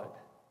God,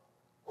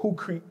 who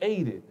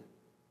created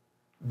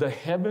the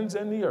heavens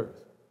and the earth,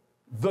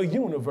 the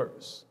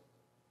universe,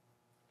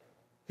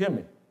 hear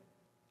me,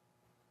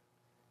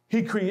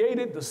 he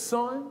created the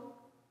sun,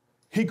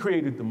 he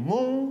created the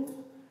moon,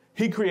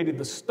 he created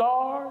the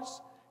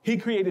stars, he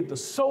created the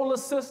solar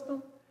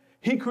system,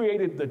 he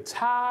created the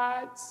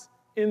tides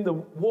in the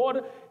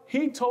water.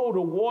 He told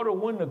the water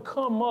when to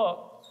come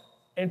up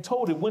and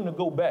told it when to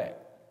go back.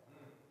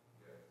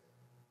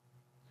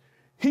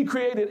 He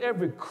created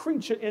every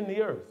creature in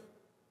the earth.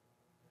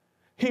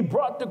 He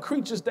brought the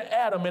creatures to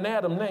Adam, and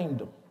Adam named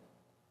them.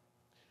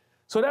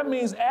 So that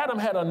means Adam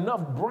had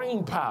enough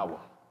brain power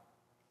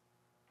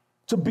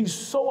to be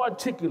so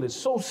articulate,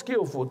 so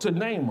skillful to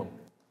name them.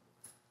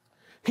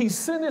 He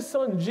sent his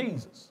son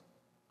Jesus.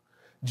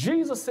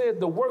 Jesus said,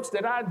 the works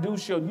that I do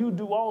shall you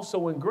do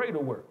also, in greater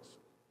works.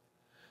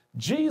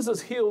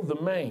 Jesus healed the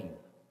maimed.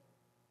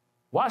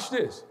 Watch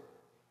this.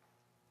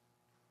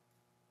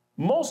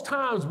 Most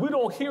times we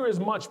don't hear as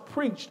much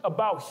preached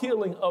about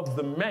healing of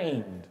the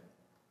maimed.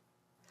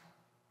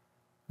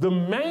 The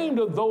maimed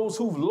are those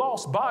who've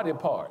lost body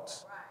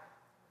parts.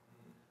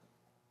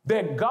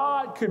 That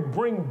God could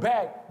bring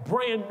back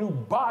brand new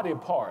body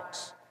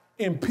parts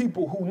in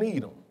people who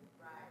need them.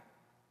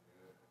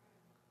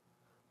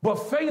 But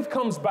faith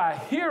comes by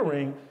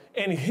hearing,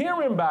 and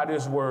hearing by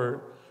this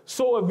word.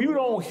 So if you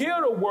don't hear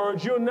the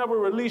words, you'll never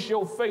release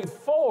your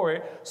faith for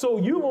it. So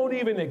you won't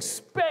even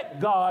expect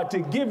God to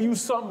give you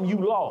something you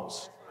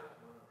lost.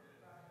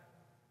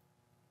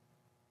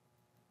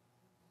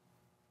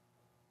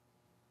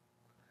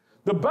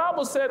 The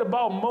Bible said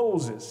about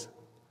Moses,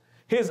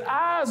 his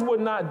eyes were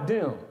not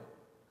dim,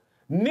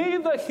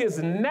 neither his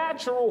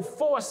natural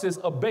forces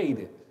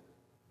abated.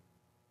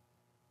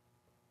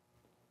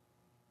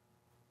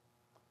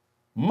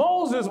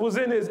 Moses was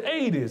in his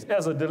 80s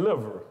as a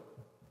deliverer.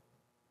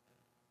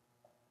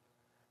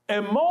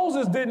 And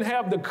Moses didn't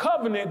have the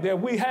covenant that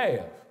we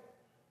have.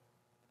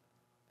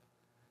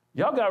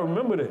 Y'all got to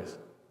remember this.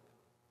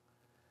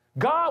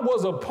 God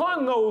was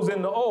upon those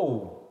in the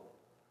old,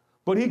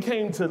 but he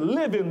came to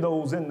live in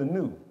those in the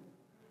new.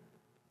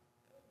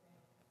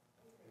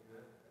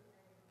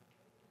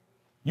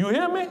 You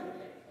hear me?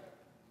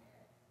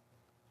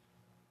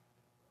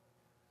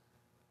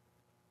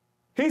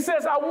 He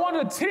says, I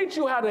want to teach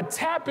you how to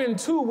tap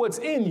into what's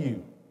in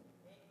you.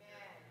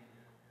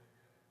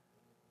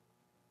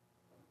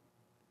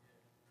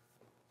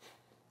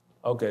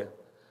 Okay,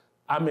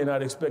 I may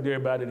not expect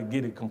everybody to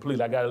get it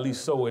completely. I got to at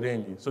least sow it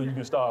in you so you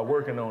can start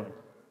working on it.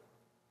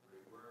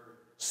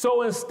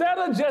 So instead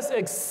of just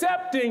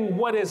accepting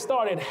what has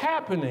started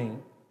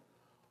happening,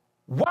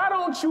 why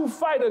don't you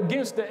fight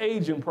against the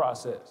aging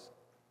process?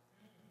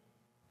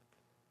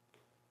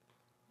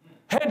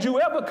 Had you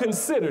ever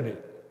considered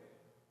it?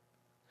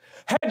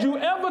 Had you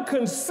ever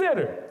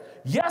considered,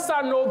 yes,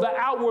 I know the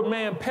outward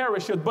man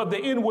perisheth, but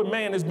the inward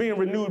man is being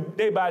renewed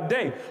day by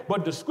day.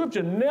 But the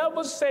scripture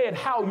never said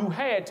how you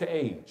had to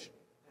age.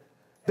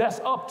 That's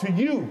up to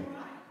you.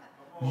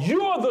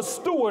 You're the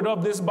steward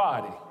of this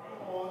body.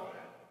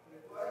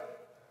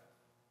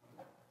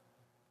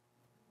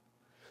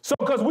 So,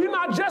 because we're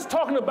not just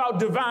talking about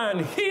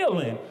divine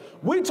healing,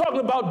 we're talking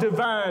about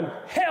divine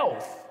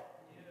health.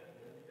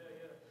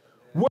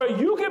 Where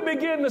you can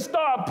begin to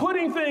start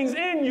putting things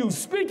in you,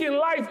 speaking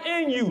life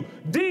in you,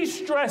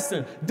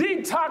 de-stressing,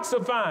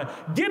 detoxifying,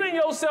 getting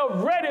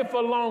yourself ready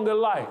for longer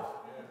life.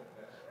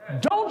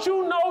 Don't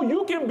you know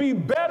you can be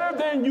better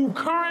than you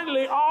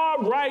currently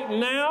are right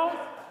now?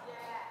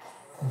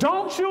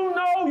 Don't you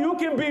know you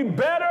can be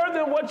better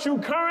than what you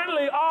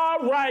currently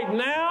are right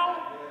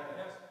now?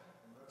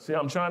 See,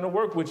 I'm trying to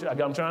work with you.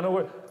 I'm trying to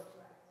work.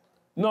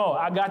 No,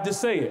 I got to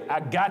say it. I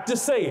got to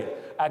say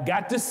it. I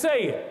got to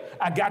say it.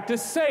 I got to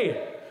say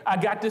it. I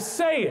got to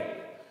say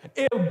it.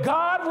 If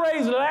God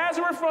raised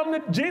Lazarus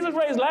Jesus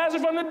raised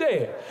Lazarus from the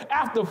dead,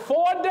 after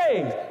 4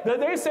 days, that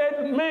they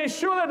said, man,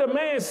 surely the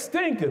man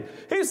stinketh.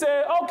 He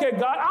said, okay,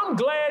 God, I'm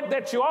glad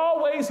that you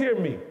always hear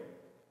me.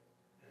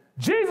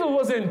 Jesus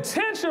was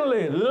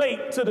intentionally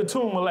late to the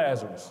tomb of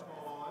Lazarus.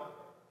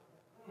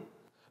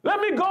 Let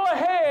me go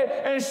ahead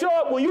and show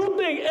up. When you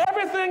think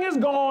everything is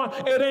gone,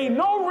 it ain't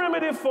no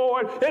remedy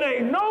for it, it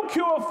ain't no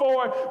cure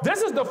for it,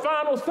 this is the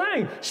final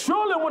thing.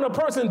 Surely when a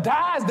person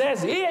dies,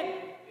 that's it.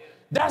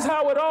 That's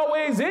how it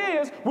always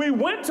is. We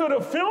went to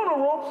the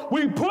funeral,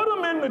 we put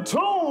him in the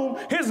tomb,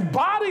 his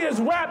body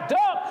is wrapped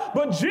up,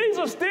 but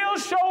Jesus still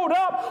showed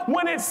up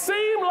when it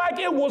seemed like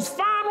it was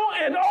final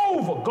and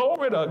over.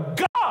 Glory to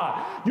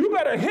God. You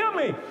better hear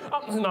me.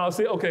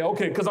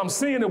 Okay, because I'm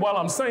seeing it while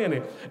I'm saying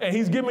it, and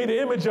he's giving me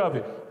the image of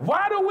it.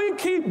 Why do we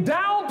keep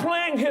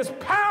downplaying his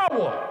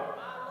power?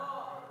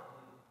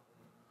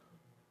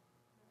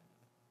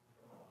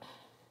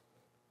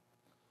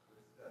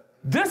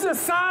 This is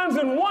signs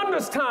and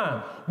wonders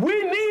time.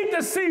 We need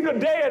to see the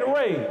dead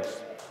raised.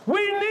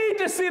 We need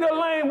to see the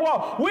lame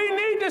walk. We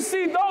need to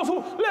see those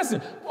who,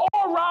 listen,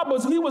 Oral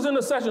Roberts, he was in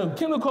a session,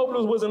 Kendall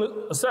Copeland was in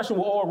a session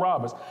with Oral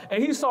Roberts,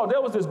 and he saw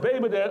there was this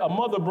baby that a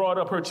mother brought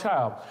up her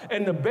child,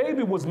 and the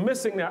baby was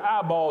missing their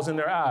eyeballs in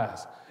their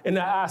eyes, in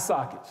their eye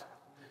sockets.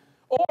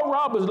 Oral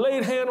Roberts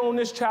laid hand on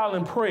this child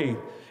and prayed,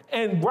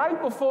 and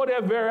right before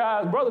their very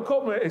eyes, Brother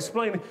Copeland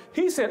explained it,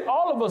 he said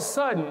all of a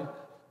sudden,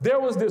 there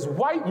was this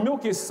white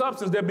milky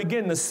substance that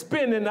began to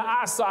spin in the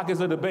eye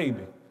sockets of the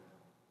baby.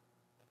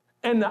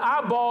 And the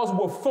eyeballs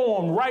were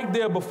formed right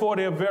there before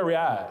their very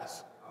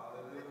eyes.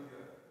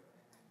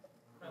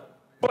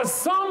 But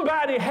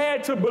somebody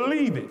had to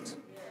believe it.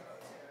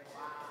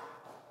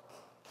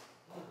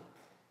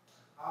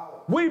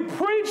 We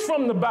preach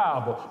from the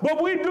Bible, but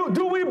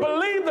do we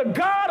believe the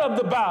God of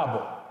the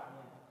Bible?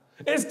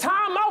 It's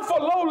time out for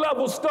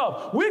low-level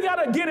stuff. We got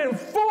to get in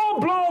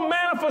full-blown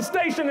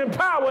manifestation and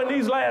power in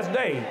these last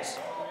days.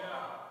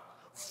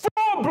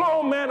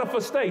 Full-blown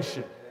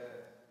manifestation.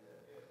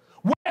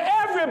 Where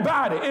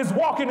everybody is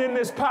walking in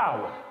this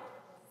power.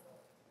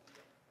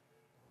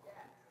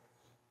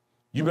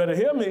 You better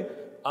hear me.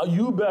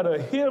 You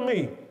better hear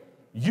me.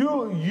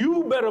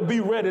 You better be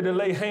ready to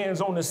lay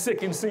hands on the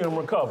sick and see them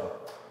recover.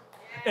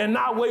 And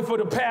not wait for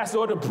the pastor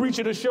or the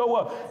preacher to show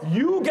up.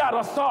 You got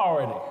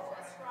authority.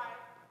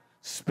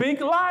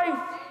 Speak life.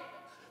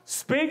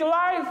 Speak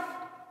life.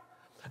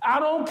 I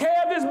don't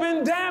care if it's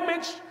been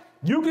damaged.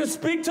 You can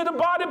speak to the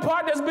body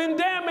part that's been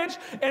damaged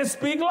and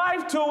speak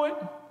life to it.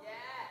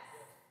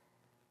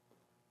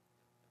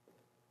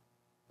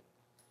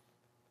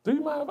 Do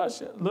you mind if I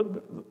share a little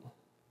bit?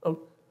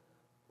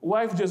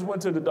 Wife just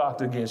went to the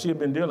doctor again. She had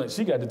been dealing.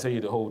 She got to tell you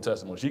the whole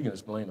testimony. She can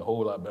explain a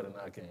whole lot better than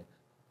I can.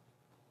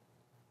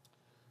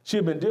 She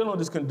had been dealing with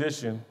this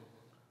condition.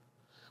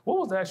 What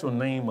was the actual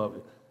name of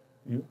it?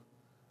 You?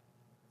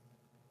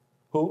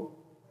 Who?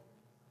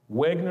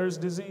 Wegener's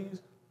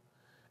disease.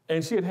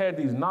 And she had had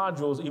these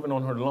nodules even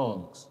on her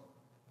lungs.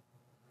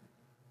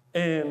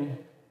 And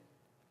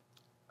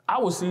I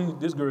would see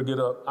this girl get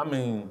up,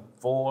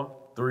 4,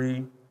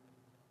 3,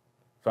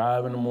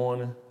 5 in the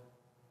morning.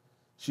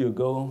 She'll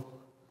go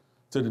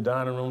to the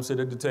dining room, sit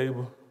at the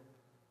table,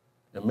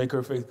 and make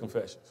her faith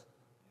confessions.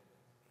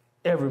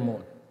 Every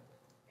morning.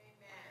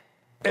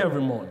 Amen.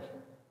 Every morning.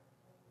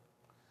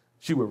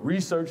 She would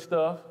research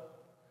stuff.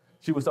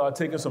 She would start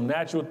taking some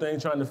natural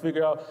things, trying to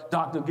figure out,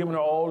 doctor giving her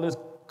all this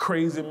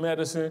crazy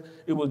medicine.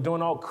 It was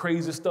doing all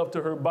crazy stuff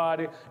to her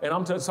body. And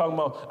I'm just talking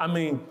about,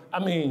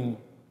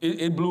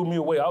 it blew me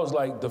away. I was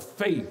like, the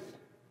faith.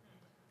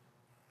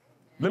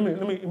 Let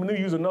me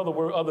use another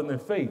word other than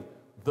faith.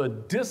 The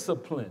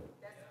discipline.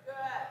 That's good.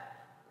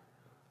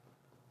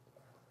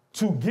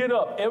 To get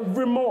up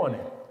every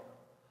morning,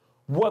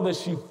 whether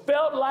she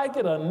felt like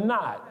it or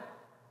not,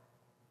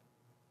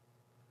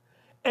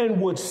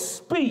 and would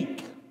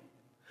speak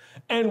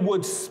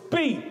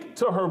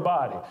to her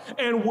body,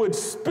 and would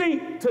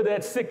speak to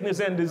that sickness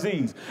and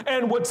disease,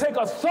 and would take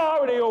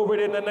authority over it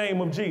in the name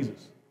of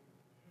Jesus.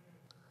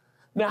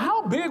 Now,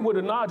 how big were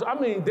the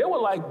nodules? They were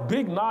like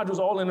big nodules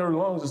all in her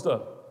lungs and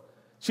stuff.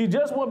 She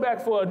just went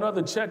back for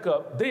another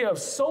checkup. They are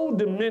so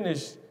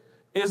diminished.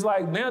 It's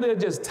like now they're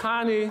just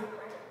tiny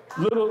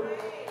little,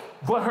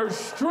 but her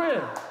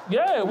strength,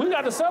 yeah, we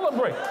got to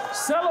celebrate.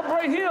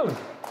 Celebrate healing.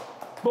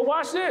 But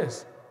watch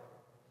this.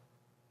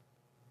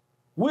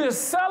 We're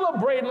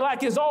celebrating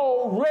like it's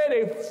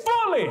already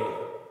fully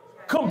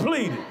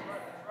completed.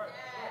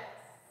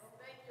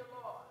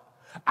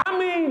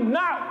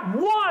 Not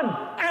 1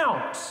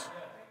 ounce.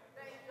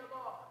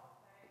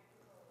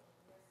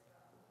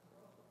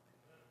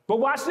 But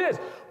watch this.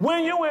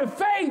 When you're in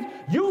faith,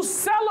 you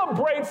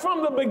celebrate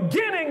from the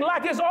beginning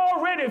like it's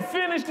already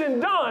finished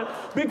and done,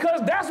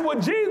 because that's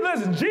what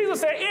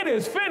Jesus said, it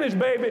is finished,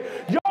 baby.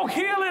 Your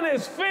healing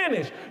is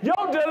finished.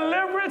 Your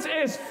deliverance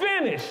is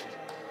finished.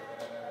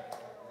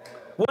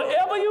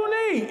 Whatever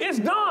you need, it's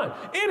done.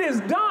 It is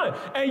done.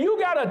 And you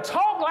got to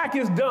talk like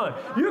it's done.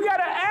 You got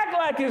to act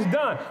like it's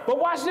done. But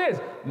watch this.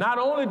 Not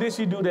only did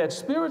she do that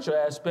spiritual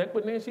aspect,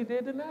 but then she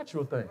did the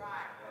natural thing.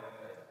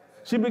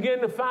 She began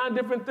to find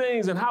different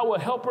things and how it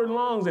would help her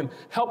lungs and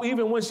help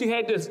even when she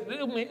had this,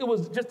 it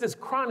was just this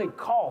chronic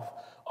cough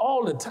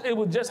all the time. It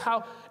was just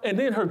how, and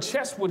then her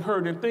chest would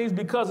hurt and things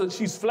because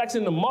she's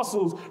flexing the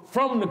muscles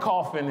from the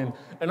coughing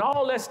and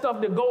all that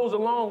stuff that goes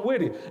along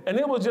with it. And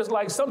it was just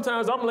like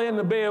sometimes I'm laying in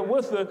the bed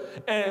with her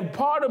and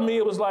part of me,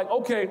 it was like,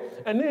 okay,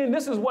 and then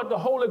this is what the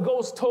Holy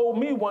Ghost told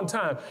me one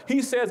time.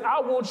 He says,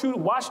 I want you to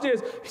watch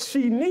this.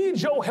 She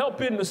needs your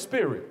help in the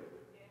spirit.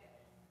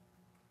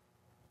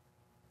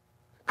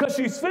 Because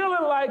she's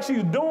feeling like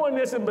she's doing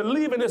this and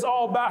believing this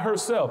all by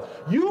herself.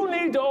 You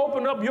need to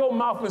open up your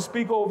mouth and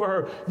speak over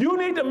her. You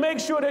need to make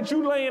sure that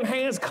you laying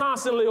hands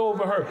constantly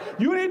over her.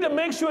 You need to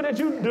make sure that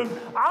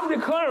I'm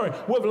declaring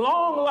with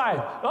long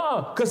life.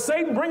 Because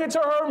Satan bring it to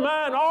her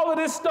mind, all of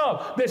this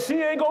stuff, that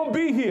she ain't going to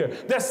be here,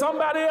 that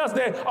somebody else,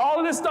 that all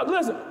of this stuff.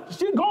 Listen,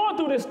 she's going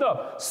through this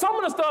stuff. Some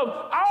of the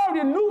stuff, I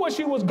already knew what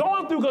she was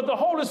going through because the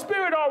Holy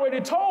Spirit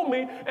already told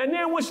me. And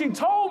then when she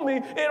told me,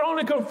 it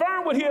only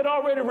confirmed what he had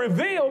already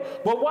revealed.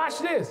 But watch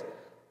this.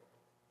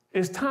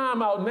 It's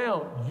time out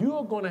now.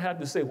 You're going to have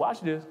to say,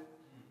 watch this.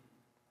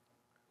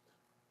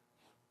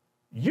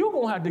 You're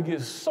going to have to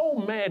get so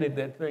mad at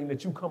that thing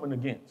that you're coming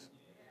against.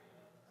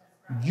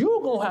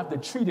 You're going to have to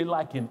treat it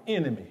like an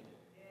enemy.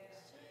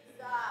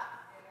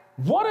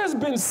 What has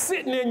been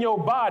sitting in your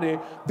body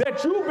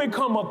that you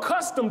become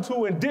accustomed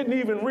to and didn't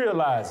even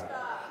realize it?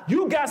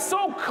 You got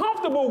so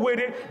comfortable with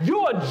it,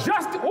 you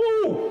adjusted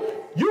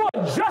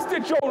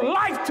your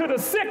life to the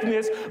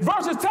sickness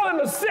versus telling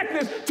the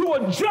sickness to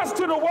adjust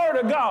to the word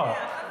of God.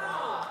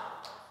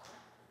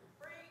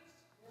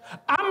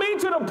 I mean,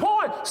 to the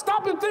point,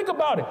 stop and think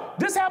about it.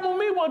 This happened to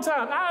me one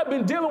time. I had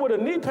been dealing with a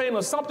knee pain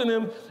or something,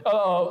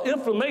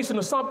 inflammation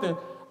or something.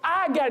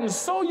 I had gotten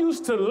so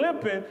used to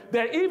limping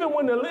that even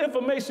when the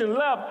inflammation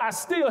left, I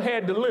still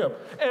had to limp.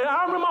 And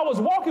I remember I was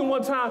walking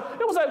one time.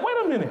 It was like,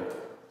 wait a minute.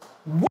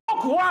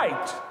 Walk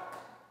right.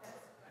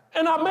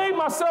 And I made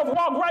myself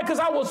walk right because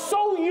I was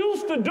so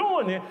used to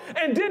doing it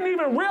and didn't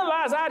even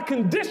realize I'd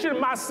conditioned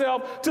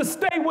myself to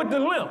stay with the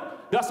limp.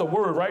 That's a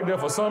word right there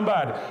for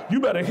somebody.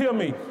 You better hear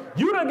me.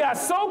 You done got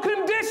so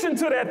conditioned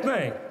to that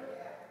thing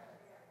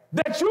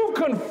that you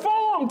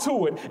conform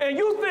to it, and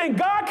you think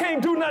God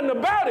can't do nothing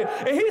about it.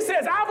 And he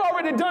says, I've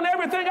already done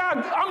everything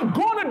I'm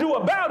going to do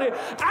about it.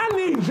 I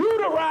need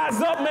you to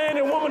rise up, man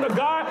and woman of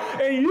God,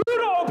 and you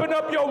to open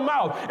up your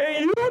mouth,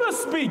 and you to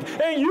speak,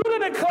 and you to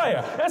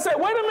declare, and say,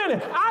 wait a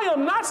minute, I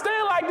am not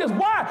staying like this.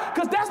 Why?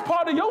 Because that's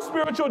part of your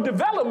spiritual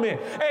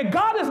development. And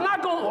God is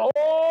not going,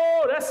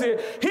 that's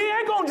it. He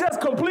ain't going to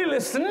just completely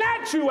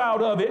snatch you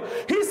out of it.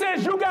 He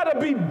says you got to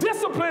be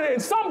disciplined in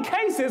some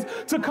cases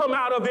to come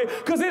out of it,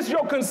 because it's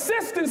your consistency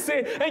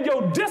and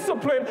your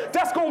discipline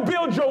that's going to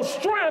build your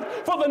strength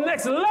for the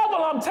next level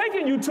I'm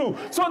taking you to,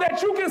 so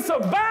that you can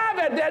survive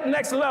at that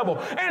next level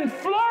and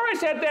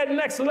flourish at that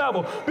next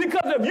level.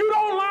 Because if you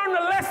don't learn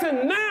the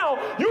lesson now,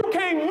 you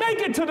can't make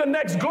it to the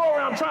next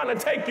glory I'm trying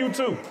to take you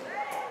to.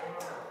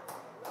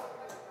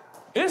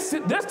 It's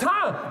this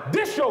time.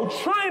 This your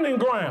training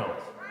ground.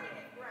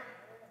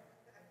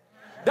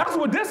 That's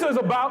what this is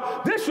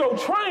about. This is your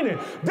training.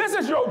 This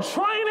is your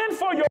training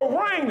for your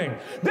reigning.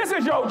 This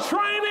is your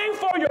training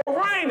for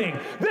your reigning.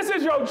 This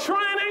is your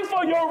training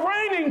for your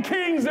reigning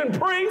kings and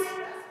priests.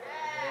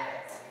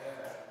 Yes.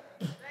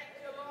 Thank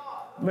you,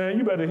 Lord. Man,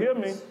 you better hear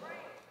me.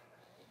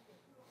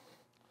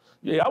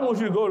 Yeah, I want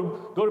you to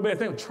go to bed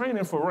thinking,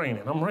 training for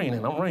reigning. I'm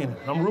reigning.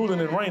 I'm ruling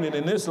and reigning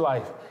in this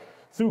life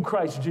through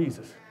Christ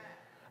Jesus.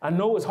 I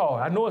know it's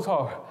hard.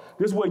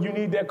 This is where you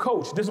need that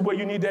coach. This is where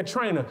you need that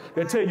trainer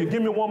that tell you,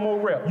 give me one more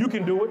rep. You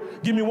can do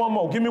it. Give me one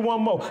more.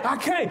 I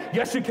can't.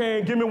 Yes, you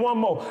can. Give me one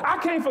more. I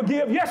can't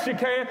forgive. Yes, you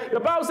can. The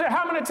Bible said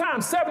how many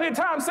times? 70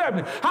 times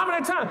 70. How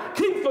many times?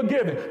 Keep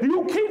forgiving.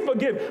 You keep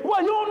forgiving.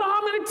 Well, you don't know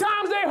how many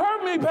times they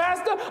hurt me,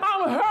 Pastor.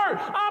 I'm hurt.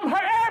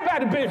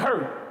 Everybody been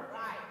hurt.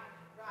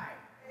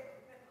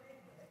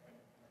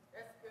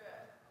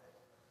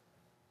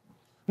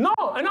 No,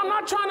 and I'm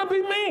not trying to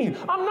be mean.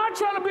 I'm not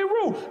trying to be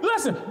rude.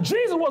 Listen,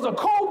 Jesus was a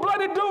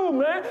cold-blooded dude,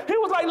 man. He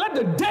was like, let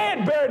the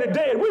dead bury the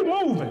dead. We're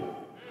moving.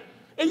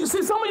 And you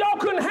see, some of y'all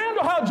couldn't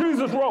handle how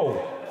Jesus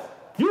rolled.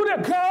 You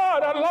that,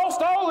 God, I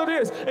lost all of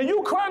this. And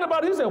you crying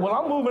about it. He said, well,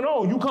 I'm moving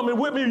on. You coming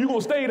with me, or you going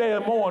to stay there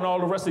and mourn all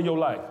the rest of your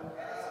life.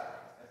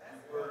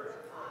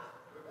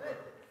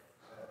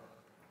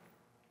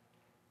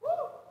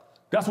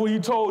 That's what he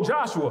told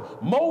Joshua.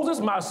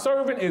 Moses, my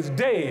servant, is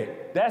dead.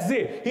 That's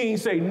it. He ain't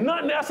say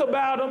nothing else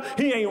about him.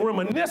 He ain't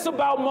reminisce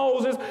about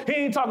Moses. He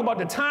ain't talk about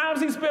the times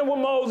he spent with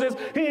Moses.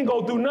 He ain't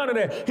go through none of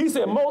that. He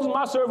said, Moses,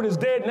 my servant, is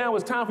dead. Now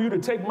it's time for you to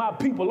take my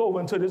people over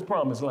into this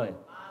promised land.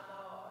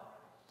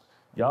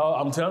 Y'all,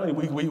 I'm telling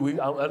you,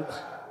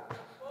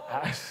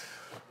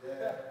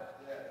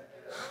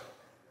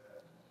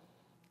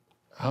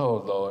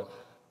 oh,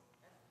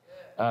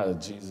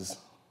 Lord. Jesus.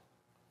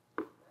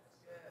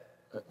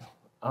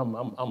 I'm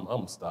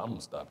gonna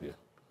stop here.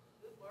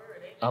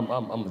 I'm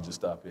gonna just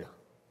stop here.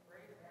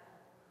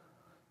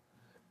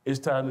 It's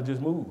time to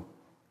just move.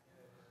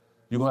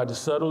 You're gonna have to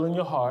settle in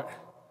your heart.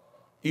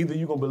 Either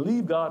you're gonna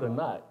believe God or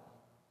not.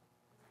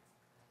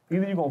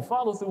 Either you're gonna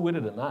follow through with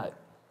it or not.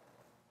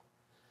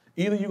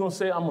 Either you're gonna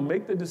say, I'm gonna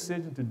make the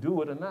decision to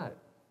do it or not.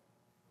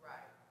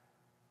 Right.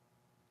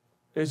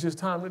 It's just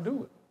time to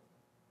do it.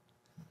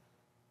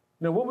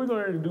 Now, what we're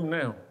going to do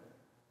now,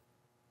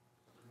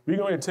 we're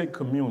going to take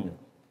communion.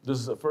 This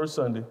is the first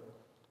Sunday.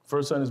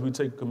 First Sundays we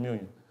take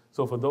communion.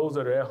 So for those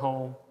that are at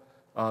home,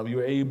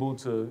 you're able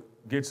to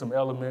get some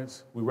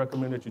elements. We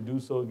recommend that you do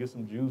so. Get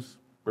some juice,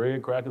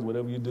 bread, crackers,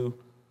 whatever you do.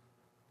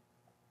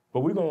 But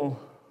we're going to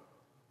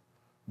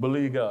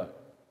believe God.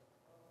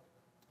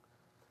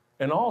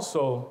 And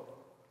also,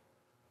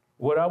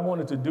 what I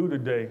wanted to do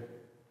today,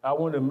 I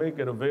wanted to make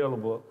it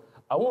available.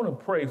 I want to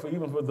pray for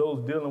even for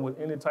those dealing with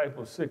any type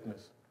of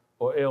sickness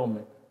or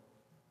ailment.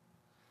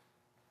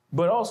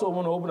 But also I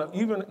want to open up,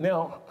 even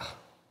now,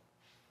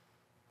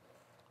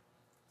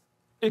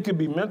 it could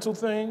be mental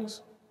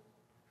things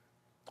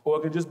or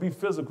it could just be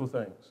physical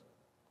things.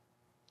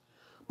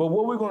 But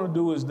what we're going to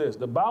do is this.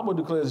 The Bible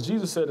declares,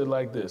 Jesus said it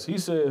like this. He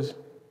says,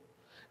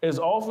 As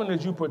often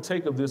as you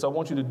partake of this, I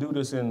want you to do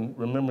this in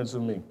remembrance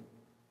of me.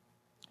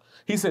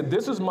 He said,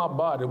 this is my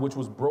body, which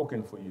was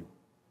broken for you.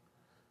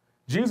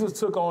 Jesus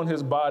took on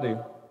his body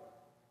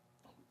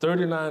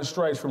 39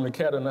 stripes from the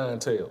cat o' nine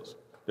tails.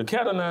 The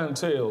cat o' nine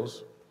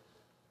tails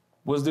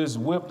was this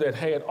whip that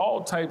had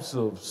all types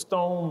of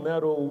stone,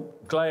 metal,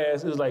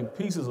 glass. It was like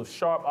pieces of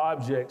sharp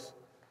objects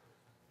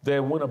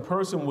that when a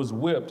person was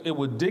whipped, it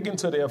would dig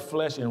into their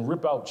flesh and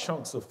rip out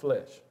chunks of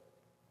flesh.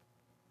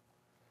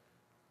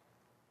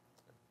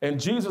 And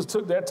Jesus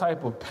took that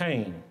type of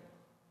pain.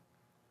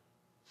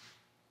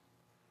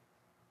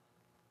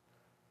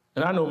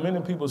 And I know many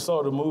people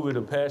saw the movie,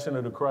 The Passion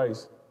of the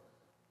Christ,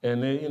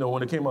 and they,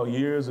 when it came out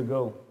years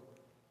ago,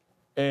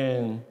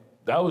 and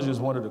that was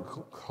just one of the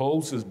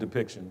closest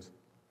depictions,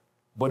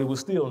 but it was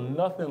still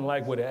nothing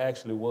like what it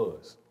actually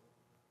was.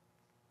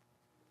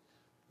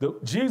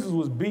 Jesus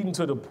was beaten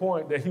to the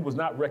point that he was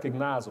not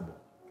recognizable.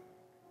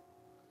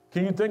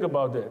 Can you think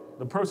about that?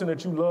 The person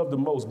that you love the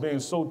most being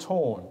so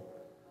torn,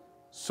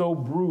 so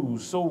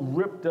bruised, so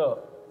ripped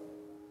up,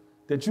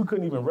 that you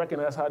couldn't even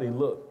recognize how they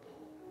looked.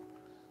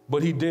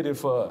 But he did it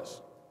for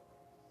us.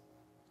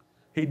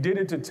 He did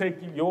it to take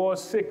your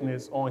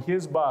sickness on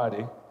his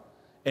body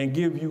and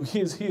give you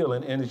his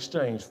healing in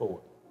exchange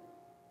for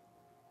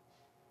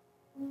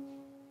it.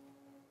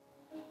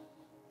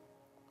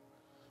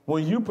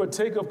 When you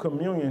partake of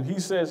communion, he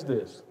says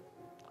this,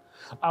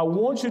 I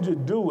want you to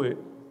do it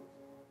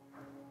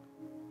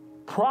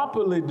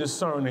properly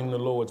discerning the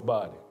Lord's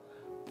body,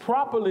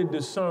 properly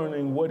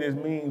discerning what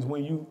it means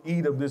when you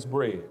eat of this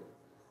bread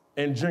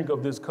and drink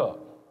of this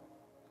cup.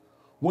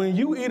 When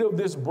you eat of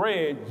this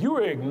bread, you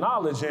are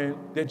acknowledging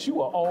that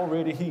you are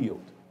already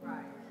healed.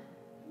 Right.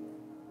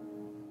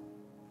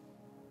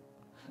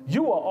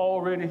 You are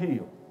already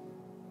healed.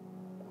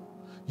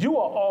 You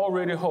are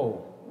already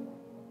whole.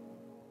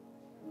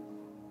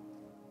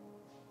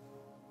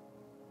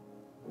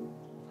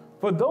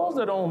 For those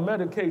that are on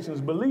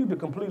medications, believe to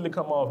completely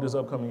come off this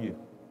upcoming year.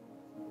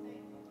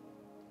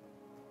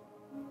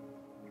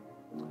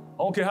 I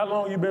don't care how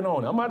long you've been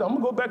on it. I'm going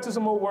to go back to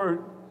some more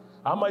word.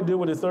 I might deal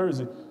with it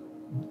Thursday.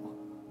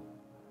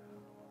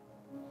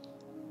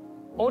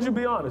 I want you to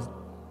be honest.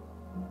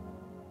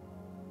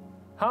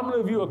 How many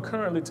of you are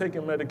currently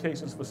taking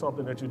medications for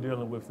something that you're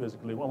dealing with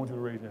physically? Why don't you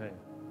raise your hand?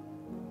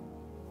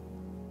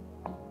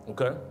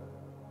 Okay.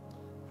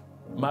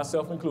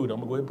 Myself included.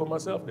 I'm going to go ahead and put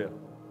myself there.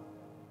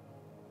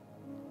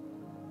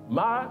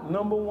 My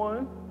number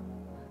one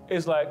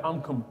is like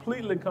I'm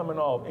completely coming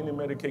off any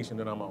medication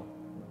that I'm on.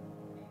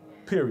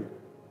 Period.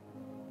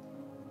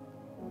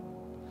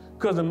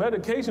 Because the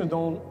medications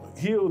don't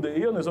heal the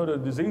illness or the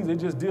disease, they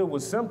just deal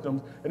with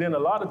symptoms. And then a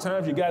lot of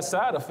times you got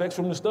side effects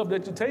from the stuff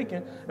that you're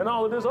taking and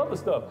all of this other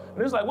stuff.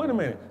 And it's like, wait a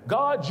minute,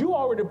 God, you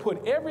already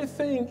put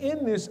everything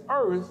in this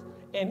earth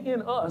and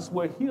in us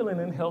where healing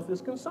and health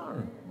is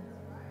concerned.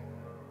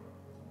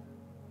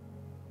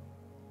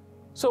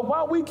 So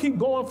while we keep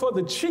going for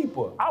the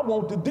cheaper, I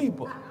want the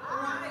deeper. All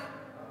right.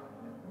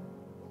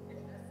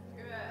 That's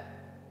good.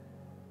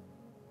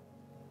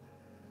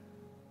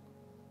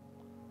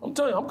 I'm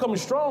telling you, I'm coming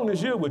strong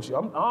this year with you.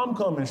 I'm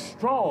coming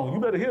strong. You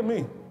better hear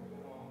me.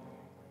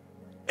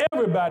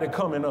 Everybody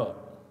coming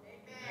up.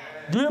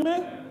 Amen. Do you hear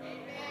me?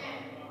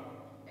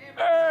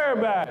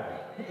 Amen.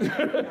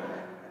 Everybody.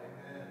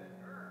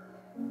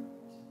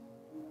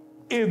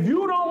 If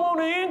you don't want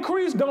to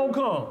increase, don't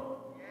come.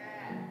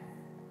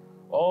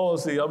 Oh,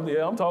 see,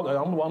 I'm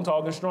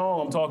talking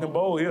strong. I'm talking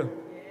bold here.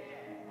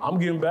 I'm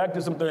getting back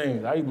to some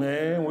things. Hey,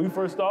 man, when we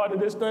first started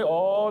this thing,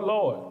 oh,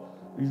 Lord,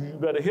 you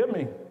better hear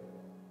me.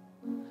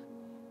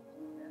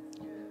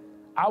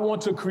 I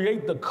want to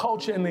create the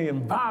culture and the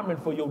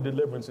environment for your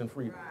deliverance and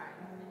freedom.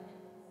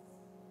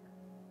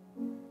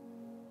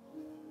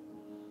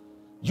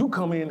 You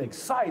come in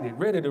excited,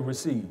 ready to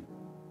receive.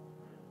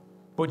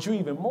 But you're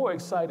even more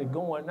excited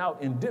going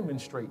out and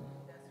demonstrating.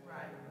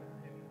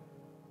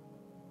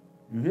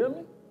 You hear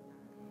me?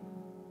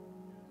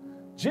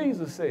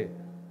 Jesus said,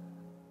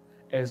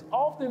 as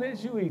often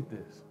as you eat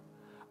this,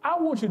 I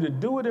want you to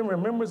do it in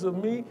remembrance of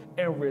me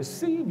and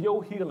receive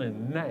your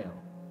healing now.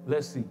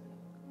 Let's see.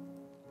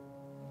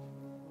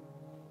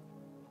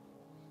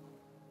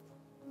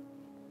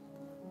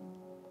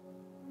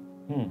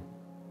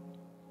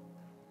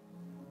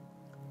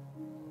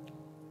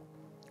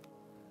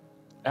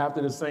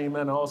 After the same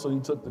manner also he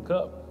took the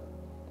cup.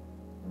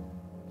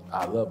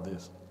 I love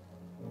this.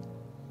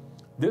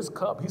 This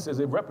cup, he says,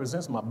 it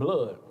represents my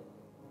blood.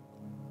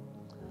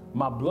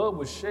 My blood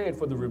was shed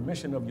for the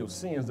remission of your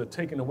sins, the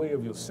taking away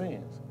of your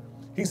sins.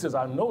 He says,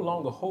 I no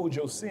longer hold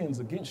your sins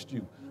against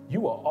you.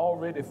 You are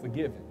already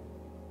forgiven.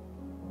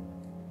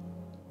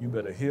 You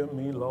better hear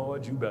me,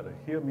 Lord. You better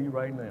hear me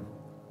right now.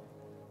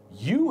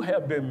 You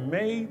have been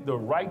made the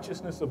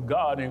righteousness of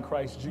God in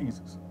Christ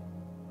Jesus.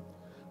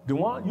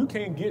 Dewan, you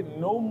can't get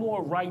no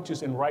more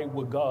righteous and right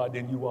with God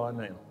than you are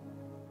now.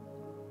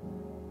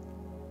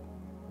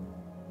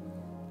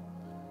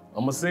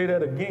 I'm going to say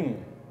that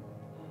again.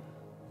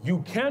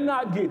 You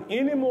cannot get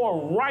any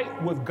more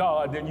right with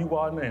God than you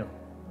are now.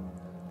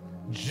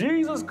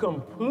 Jesus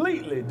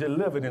completely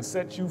delivered and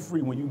set you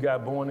free when you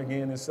got born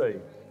again and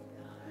saved.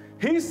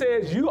 He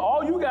says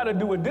all you got to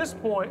do at this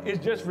point is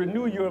just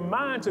renew your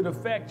mind to the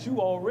fact you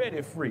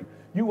already free.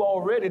 You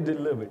already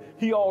delivered.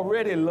 He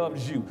already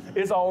loves you.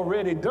 It's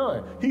already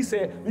done. He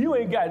said you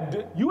ain't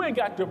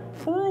got to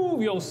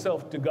prove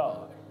yourself to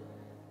God.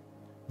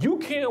 You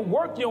can't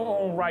work your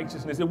own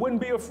righteousness. It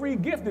wouldn't be a free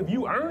gift if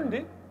you earned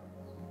it.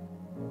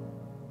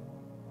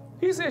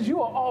 He says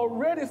you are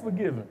already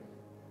forgiven.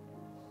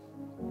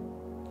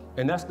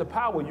 And that's the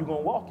power you're going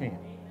to walk in.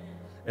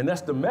 And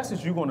that's the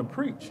message you're going to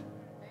preach.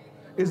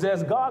 Is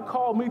as God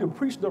called me to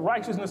preach the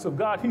righteousness of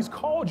God, he's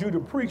called you to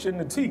preach and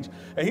to teach.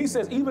 And he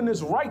says, even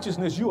this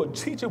righteousness, you will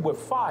teach it with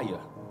fire.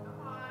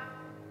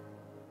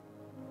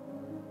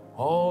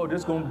 Oh,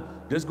 this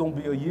gonna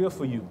be a year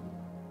for you.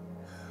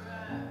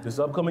 This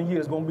upcoming year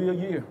is going to be a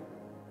year.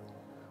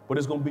 But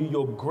it's going to be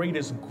your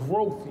greatest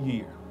growth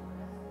year.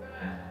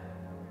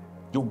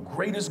 Your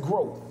greatest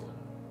growth.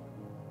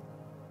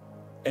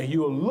 And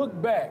you'll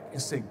look back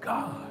and say,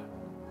 God,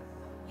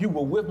 you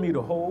were with me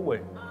the whole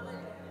way.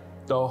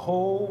 The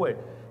whole way.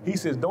 He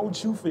says,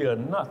 don't you fear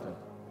nothing.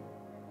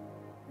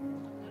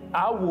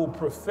 I will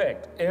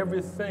perfect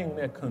everything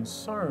that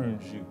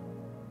concerns you.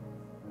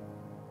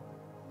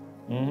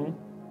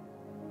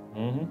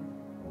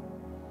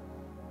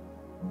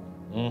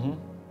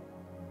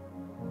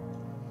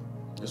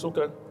 It's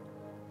okay.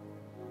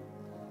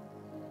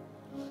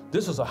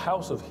 This is a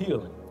house of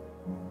healing,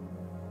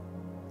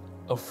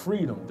 of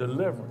freedom,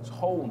 deliverance,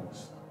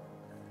 wholeness.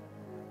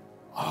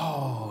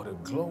 Oh, the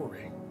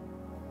glory.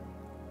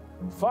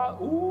 Father,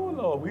 oh,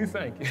 Lord, we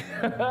thank you.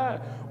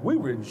 We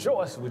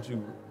rejoice with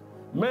you.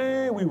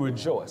 Man, we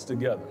rejoice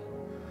together.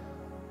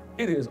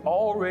 It is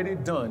already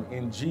done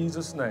in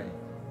Jesus' name.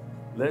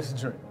 Let's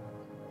drink.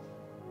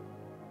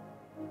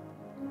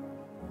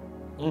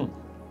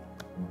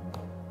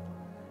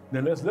 Now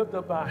let's lift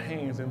up our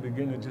hands and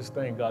begin to just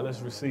thank God.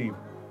 Let's receive.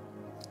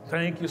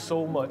 Thank you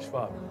so much,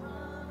 Father.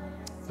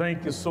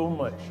 Thank you so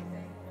much.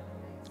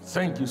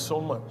 Thank you so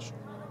much.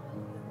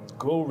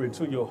 Glory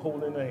to your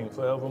holy name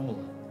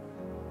forevermore.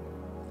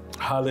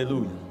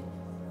 Hallelujah.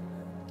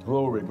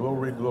 Glory,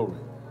 glory, glory.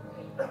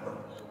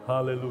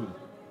 Hallelujah.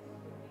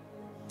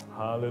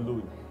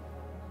 Hallelujah.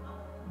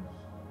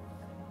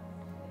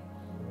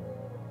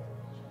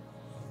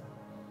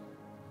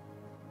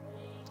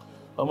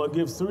 I'm going to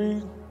give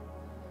 3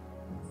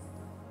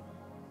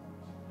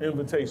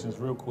 invitations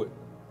real quick.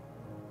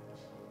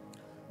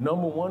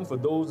 Number 1, for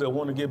those that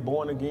want to get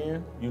born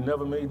again, you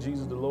never made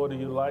Jesus the Lord of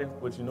your life,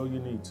 but you know you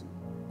need to.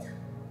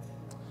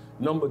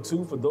 Number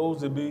 2, for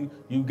those that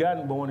you've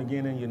gotten born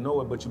again and you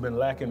know it, but you've been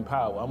lacking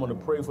power. I'm going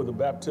to pray for the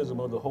baptism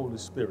of the Holy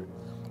Spirit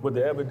with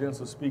the evidence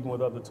of speaking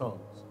with other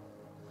tongues.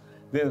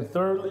 Then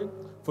thirdly,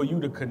 for you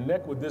to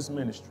connect with this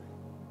ministry.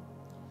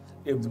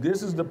 If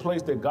this is the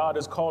place that God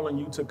is calling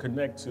you to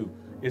connect to,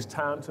 it's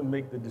time to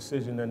make the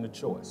decision and the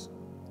choice.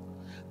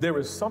 There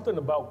is something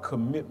about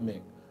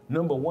commitment.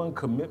 Number 1,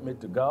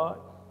 commitment to God.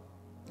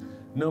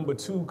 Number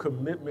 2,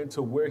 commitment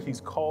to where he's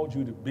called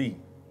you to be.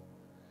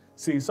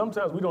 See,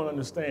 sometimes we don't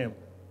understand.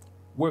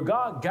 Where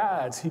God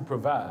guides, he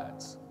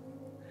provides.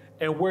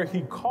 And where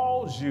he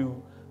calls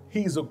you,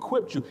 he's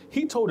equipped you.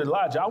 He told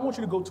Elijah, I want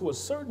you to go to a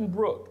certain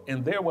brook,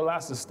 and there will I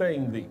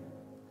sustain thee.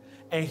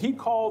 And he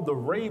called the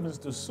ravens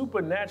to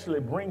supernaturally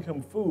bring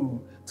him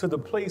food to the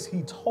place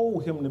he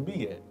told him to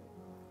be at.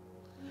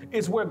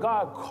 It's where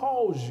God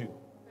calls you.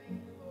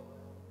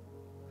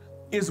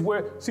 It's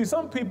where, see,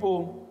 some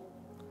people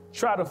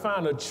try to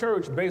find a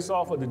church based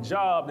off of the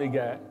job they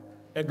got.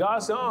 And God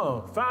said,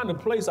 find the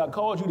place I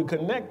called you to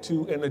connect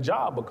to, and the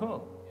job will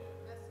come.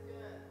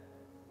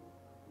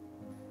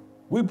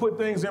 We put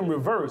things in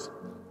reverse.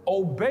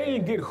 Obey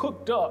and get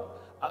hooked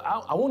up.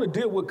 I want to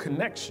deal with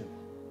connection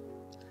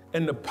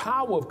and the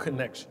power of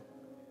connection.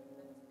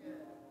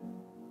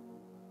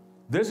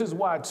 This is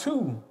why,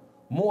 too,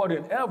 more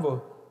than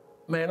ever,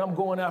 man, I'm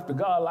going after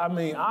God. I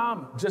mean,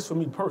 I'm just for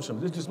me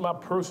personally. This is just my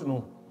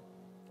personal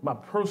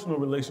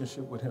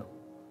relationship with him.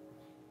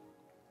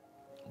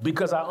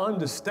 Because I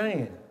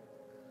understand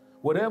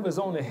whatever's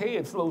on the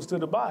head flows to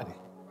the body.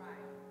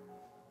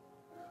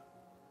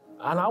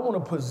 And I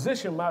want to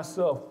position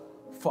myself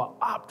for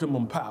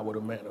optimum power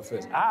to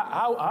manifest.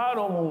 I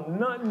don't want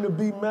nothing to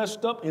be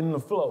messed up in the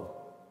flow.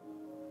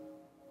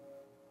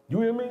 You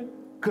hear me?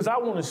 Because I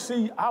want to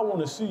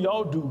see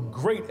y'all do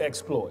great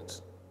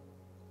exploits.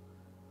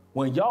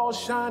 When y'all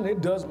shine,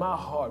 it does my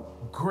heart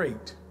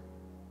great.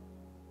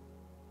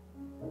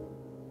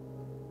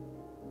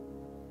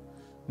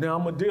 Now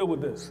I'm going to deal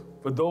with this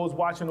for those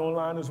watching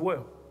online as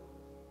well.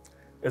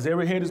 As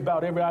every head is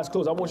bowed, every eye is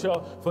closed, I want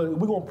y'all, we're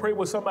going to pray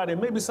with somebody,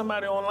 maybe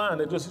somebody online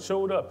that just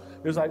showed up.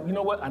 It's like, you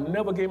know what? I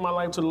never gave my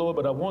life to the Lord,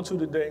 but I want to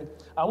today.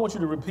 I want you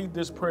to repeat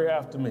this prayer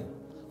after me,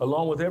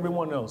 along with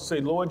everyone else.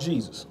 Say, Lord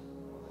Jesus,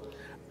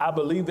 I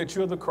believe that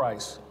you're the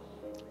Christ,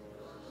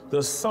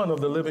 the Son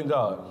of the living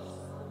God.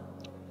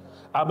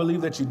 I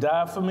believe that you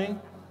died for me.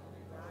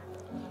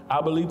 I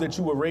believe that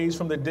you were raised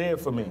from the dead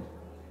for me.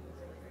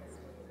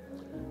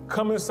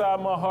 Come inside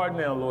my heart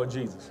now, Lord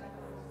Jesus.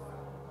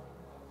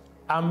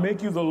 I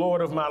make you the Lord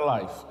of my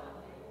life.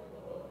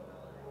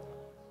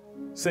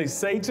 Say,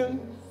 Satan,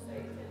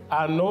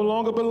 I no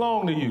longer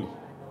belong to you.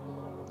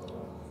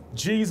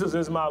 Jesus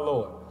is my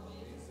Lord,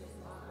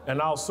 and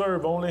I'll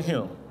serve only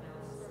him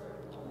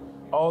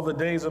all the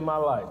days of my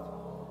life.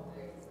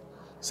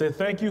 Say,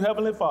 thank you,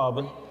 Heavenly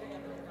Father,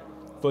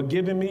 for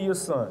giving me your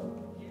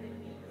son.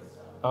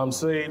 I'm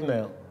saved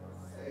now.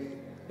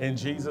 In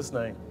Jesus'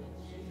 name.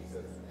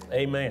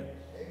 Amen.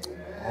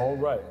 All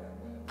right.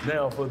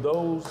 Now,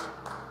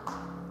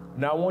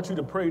 I want you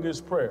to pray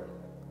this prayer.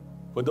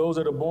 For those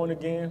that are born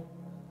again,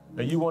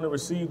 and you want to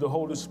receive the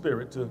Holy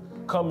Spirit to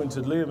come and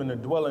to live and to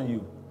dwell in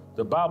you.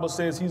 The Bible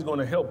says he's going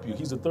to help you.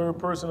 He's the third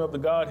person of the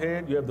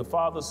Godhead. You have the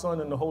Father, Son,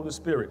 and the Holy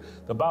Spirit.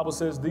 The Bible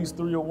says these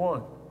three are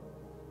one.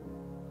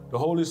 The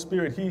Holy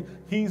Spirit,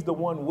 he's the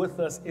one with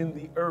us in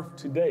the earth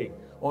today.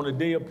 On the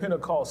day of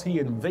Pentecost, he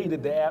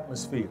invaded the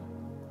atmosphere.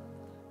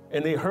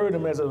 And they heard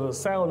him as a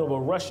sound of a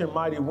rushing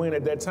mighty wind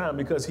at that time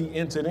because he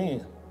entered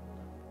in.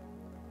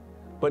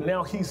 But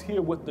now he's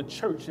here with the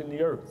church in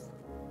the earth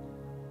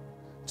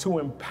to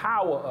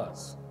empower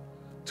us,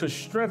 to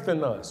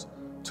strengthen us,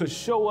 to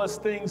show us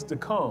things to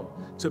come,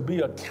 to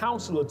be a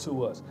counselor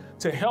to us,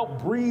 to help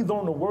breathe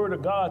on the word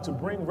of God, to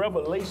bring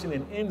revelation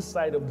and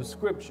insight of the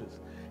scriptures.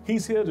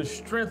 He's here to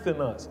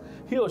strengthen us.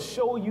 He'll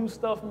show you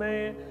stuff,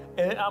 man,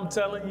 and I'm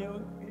telling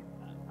you,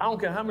 I don't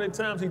care how many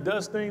times he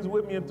does things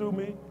with me and through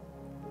me,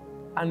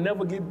 I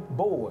never get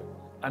bored.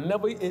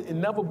 It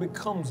never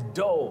becomes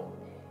dull.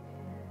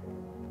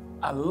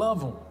 I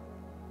love him.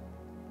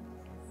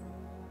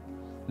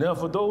 Now,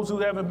 for those who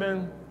haven't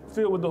been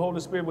filled with the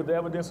Holy Spirit with the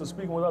evidence of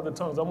speaking with other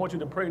tongues, I want you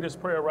to pray this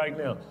prayer right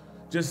now.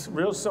 Just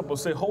real simple.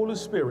 Say, Holy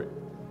Spirit,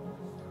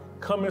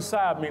 come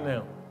inside me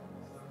now.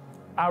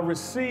 I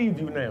receive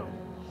you now.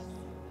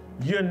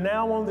 You're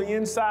now on the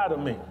inside of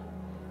me.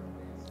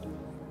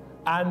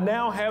 I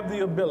now have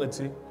the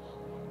ability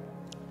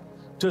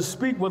to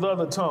speak with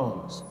other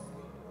tongues.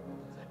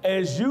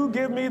 As you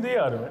give me the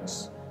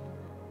utterance,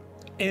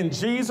 in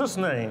Jesus'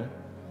 name,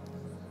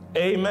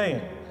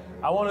 amen.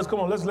 I want us, come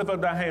on, let's lift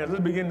up our hands.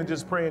 Let's begin to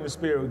just pray in the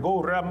Spirit.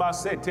 Go out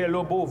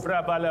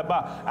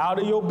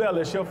of your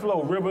belly shall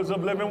flow rivers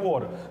of living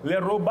water.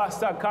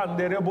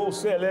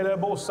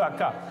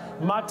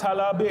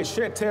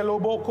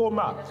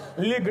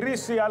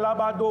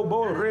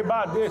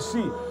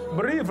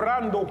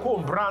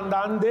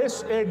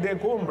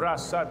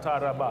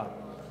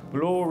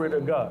 Glory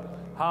to God.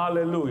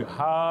 Hallelujah.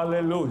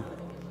 Hallelujah.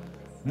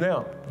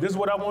 Now, this is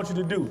what I want you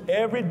to do.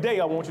 Every day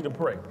I want you to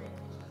pray.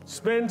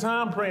 Spend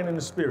time praying in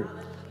the Spirit.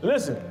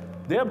 Listen,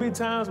 there'll be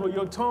times where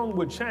your tongue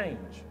will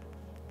change.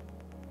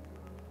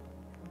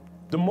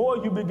 The more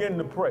you begin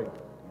to pray.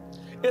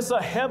 It's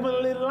a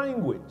heavenly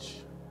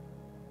language.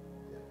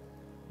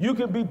 You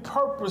can be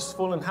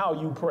purposeful in how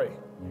you pray.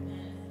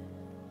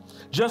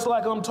 Just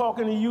like I'm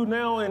talking to you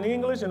now in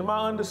English and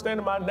my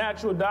understanding my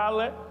natural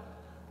dialect,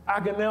 I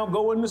can now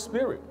go in the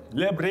Spirit.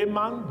 Now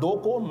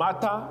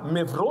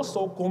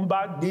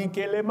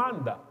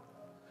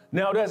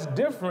that's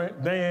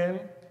different than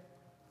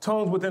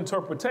tongues with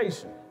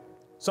interpretation.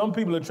 Some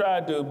people have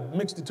tried to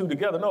mix the two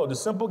together. No, the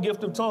simple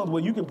gift of tongues,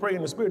 where you can pray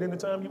in the Spirit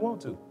anytime you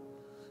want to.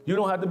 You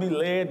don't have to be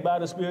led by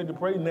the Spirit to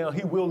pray. Now,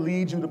 he will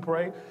lead you to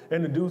pray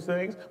and to do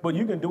things, but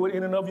you can do it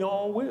in and of your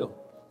own will.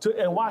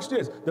 And watch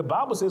this. The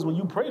Bible says when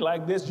you pray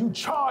like this, you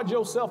charge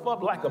yourself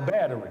up like a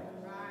battery.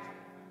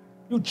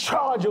 You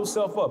charge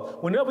yourself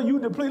up. Whenever you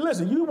deplete,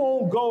 listen, you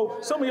won't go,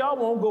 some of y'all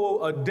won't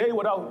go a day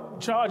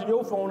without charging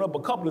your phone up a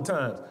couple of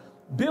times.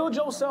 Build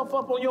yourself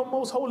up on your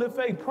most holy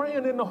faith,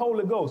 praying in the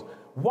Holy Ghost.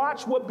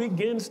 Watch what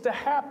begins to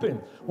happen.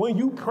 When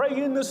you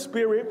pray in the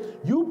Spirit,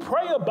 you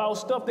pray about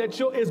stuff that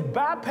is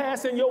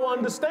bypassing your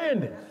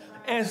understanding.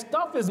 And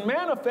stuff is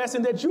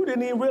manifesting that you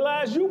didn't even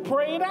realize you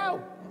prayed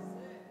out.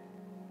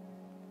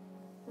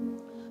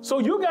 So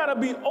you got to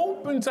be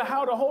open to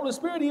how the Holy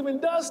Spirit even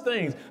does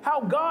things,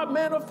 how God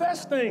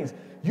manifests things.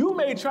 You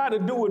may try to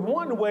do it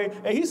one way,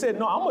 and he said,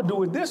 no, I'm going to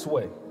do it this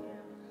way.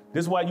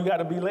 This is why you got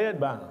to be led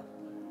by him.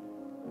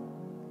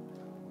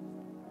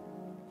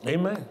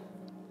 Amen.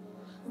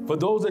 For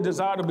those that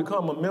desire to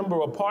become a member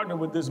or partner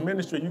with this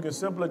ministry, you can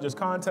simply just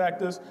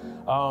contact us.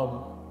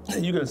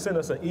 You can send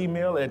us an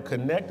email at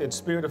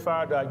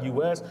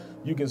connect@spiritofire.us.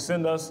 You can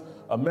send us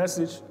a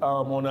message you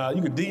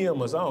can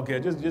DM us. I don't care.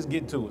 Just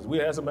get to us.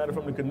 We'll have somebody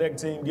from the Connect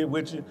team get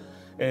with you,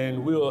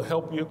 and we'll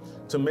help you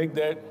to make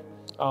that.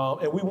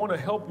 And we want to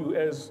help you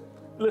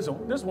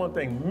listen, this one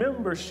thing,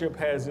 membership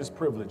has its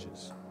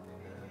privileges.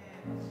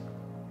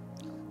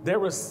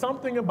 There is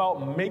something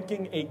about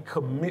making a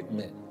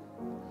commitment.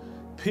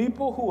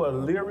 People who are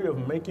leery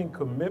of making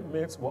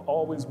commitments will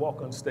always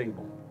walk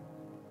unstable.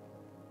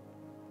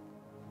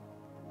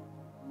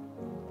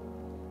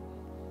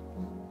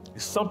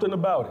 It's something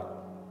about it.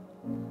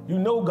 You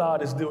know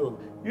God is doing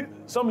it.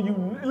 Some of you,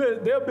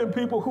 there have been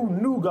people who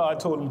knew God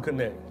told them to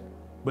connect,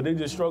 but they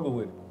just struggle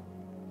with it.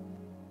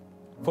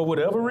 For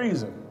whatever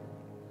reason,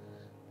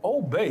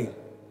 obey.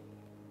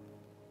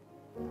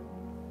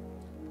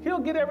 He'll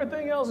get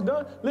everything else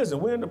done. Listen,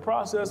 we're in the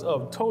process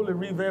of totally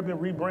revamping,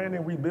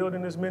 rebranding,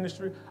 rebuilding this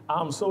ministry.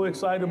 I'm so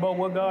excited about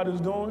what God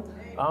is doing.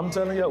 I'm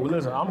telling you,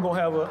 listen,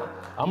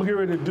 I'm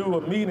here to do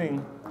a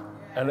meeting,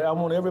 and I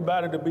want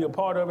everybody to be a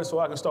part of it so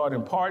I can start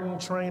imparting,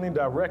 training,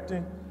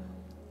 directing.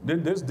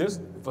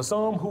 This for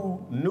some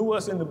who knew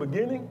us in the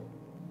beginning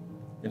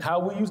and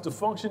how we used to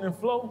function and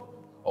flow,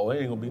 it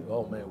ain't gonna be,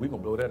 we're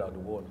gonna blow that out the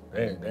water.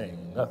 That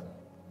ain't nothing.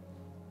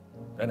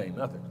 That ain't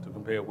nothing to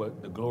compare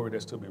with the glory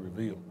that's to be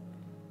revealed.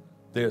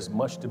 There's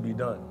much to be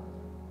done.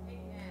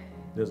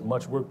 There's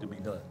much work to be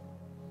done.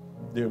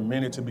 There are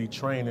many to be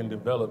trained and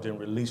developed and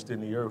released in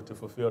the earth to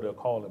fulfill their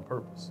call and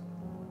purpose.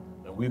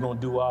 And we're gonna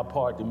do our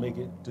part to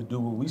do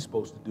what we're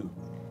supposed to do.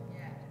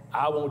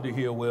 I want to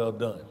hear well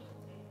done.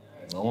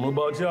 I don't know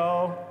about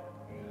y'all.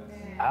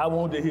 I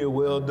want to hear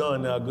well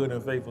done, thou good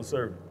and faithful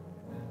servant.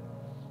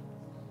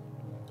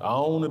 I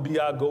don't want to be,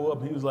 I go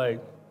up, he was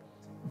like,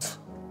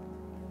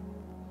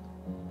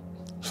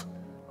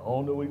 I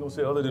don't know what he's going to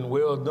say other than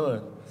well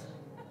done.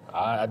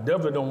 I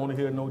definitely don't want to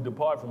hear no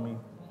depart from me.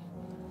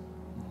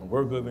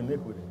 Work of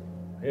iniquity.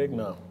 Heck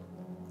no.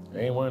 I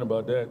ain't worrying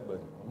about that,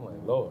 but I'm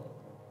like, Lord.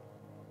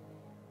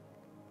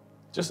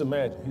 Just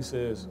imagine, he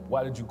says,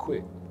 why did you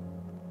quit?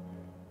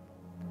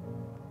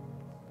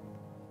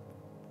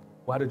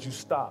 Why did you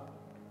stop?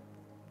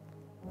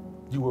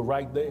 You were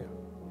right there.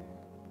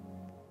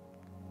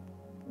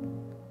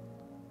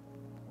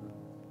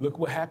 Look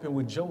what happened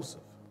with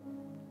Joseph.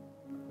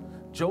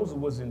 Joseph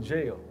was in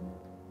jail.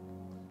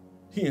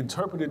 He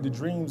interpreted the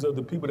dreams of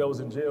the people that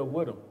was in jail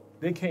with him.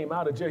 They came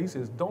out of jail. He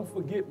says, don't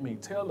forget me.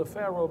 Tell the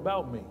Pharaoh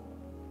about me.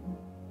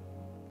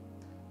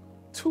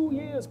 2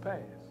 years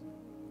passed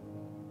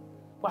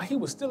while he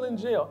was still in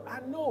jail. I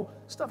know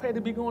stuff had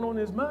to be going on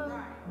in his mind.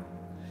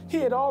 He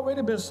had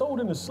already been sold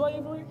into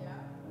slavery.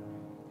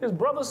 His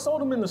brothers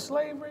sold him into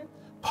slavery.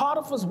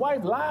 Potiphar's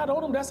wife lied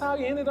on him. That's how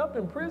he ended up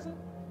in prison.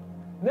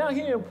 Now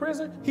he in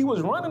prison. He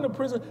was running the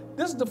prison.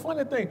 This is the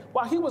funny thing.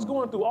 While he was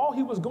going through all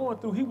he was going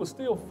through, he was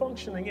still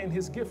functioning in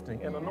his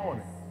gifting and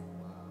anointing.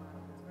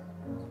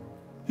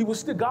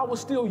 God was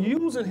still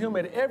using him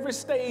at every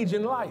stage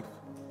in life.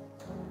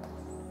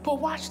 But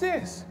watch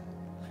this.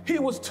 He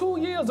was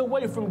 2 years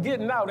away from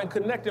getting out and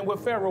connecting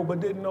with Pharaoh, but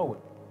didn't know it.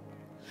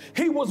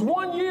 He was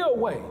 1 year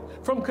away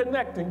from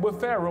connecting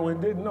with Pharaoh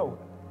and didn't know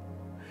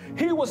it.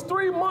 He was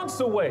 3 months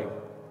away,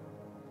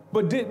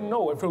 but didn't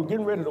know it, from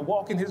getting ready to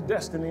walk in his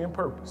destiny and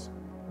purpose.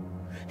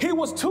 He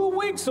was 2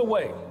 weeks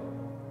away.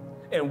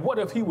 And what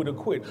if he would have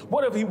quit?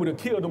 What if he would have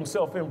killed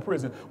himself in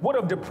prison? What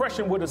if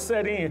depression would have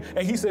set in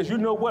and he says, you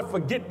know what,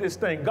 forget this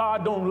thing.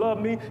 God don't love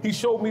me. He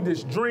showed me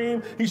this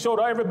dream. He showed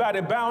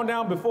everybody bound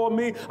down before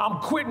me. I'm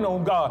quitting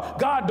on God.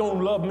 God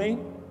don't love me.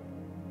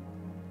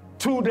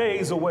 2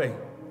 days away.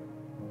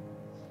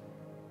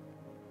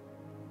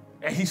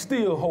 And he's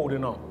still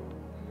holding on.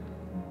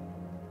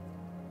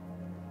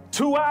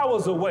 2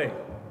 hours away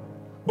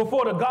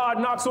before the God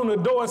knocks on the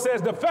door and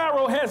says, the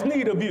Pharaoh has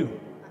need of you.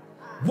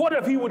 What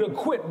if he would have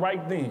quit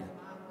right then?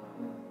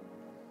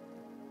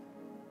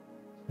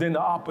 Then the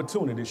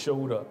opportunity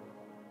showed up.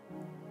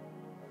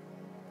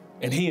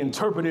 And he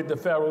interpreted the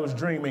Pharaoh's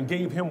dream and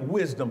gave him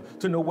wisdom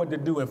to know what to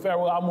do. And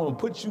Pharaoh, I'm going to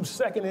put you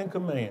second in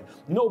command.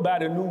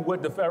 Nobody knew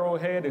what the Pharaoh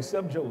had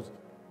except Joseph.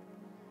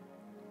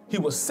 He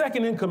was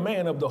second in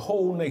command of the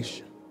whole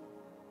nation.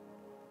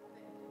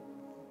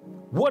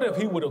 What if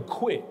he would have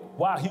quit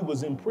while he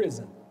was in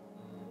prison?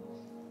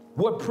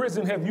 What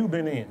prison have you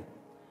been in?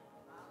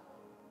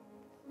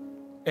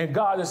 And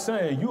God is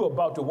saying, you're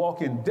about to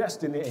walk in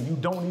destiny and you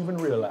don't even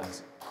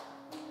realize it.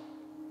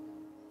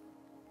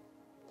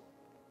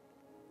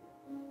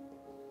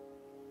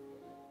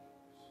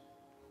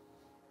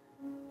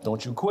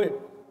 Don't you quit.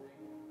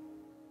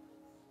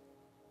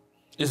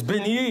 It's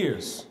been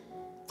years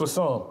for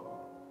some.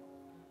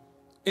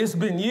 It's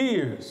been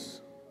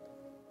years.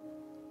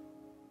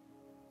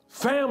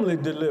 Family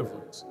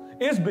deliverance.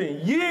 It's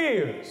been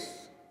years.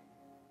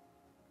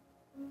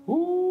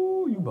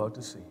 Ooh, you about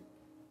to see it.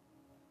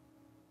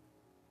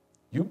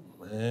 You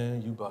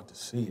about to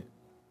see it.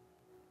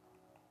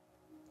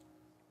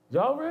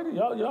 Y'all ready?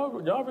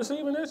 Y'all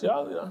receiving this?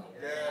 Y'all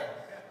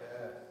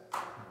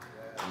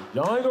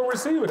ain't gonna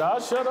receive it. I'll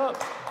shut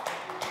up.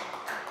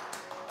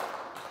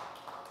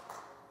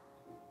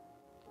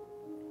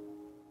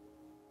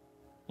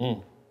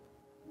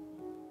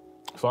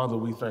 Father,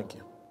 we thank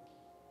you.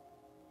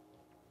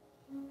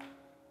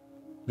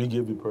 We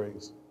give you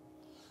praise.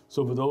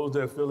 So for those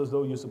that feel as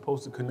though you're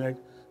supposed to connect,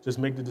 just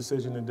make the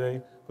decision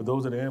today. For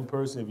those that are in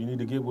person, if you need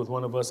to get with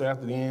one of us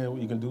after the end,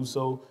 you can do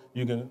so.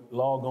 You can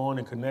log on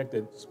and connect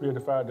at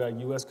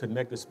spiritofire.us,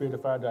 connect at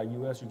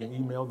spiritofire.us. You can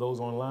email those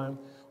online,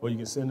 or you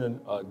can send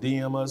a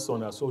DM us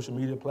on our social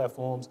media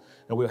platforms,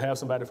 and we'll have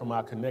somebody from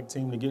our Connect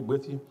team to get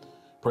with you.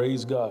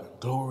 Praise God.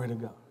 Glory to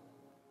God.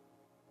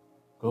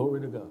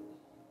 Glory to God.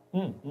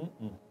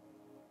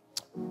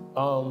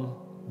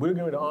 We're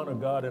going to honor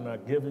God in our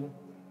giving.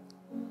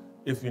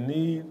 If you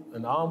need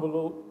an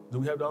envelope Do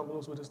we have the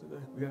envelopes with us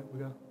today? We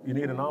got. You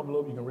need an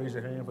envelope, you can raise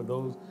your hand. For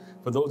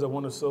those that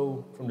want to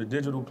sow from the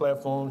digital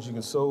platforms, you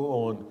can sow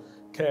on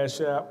Cash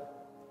App,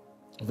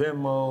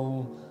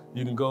 Venmo.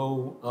 You can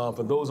go,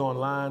 for those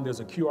online, there's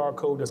a QR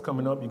code that's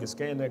coming up. You can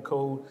scan that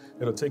code.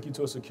 It'll take you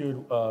to a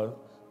secure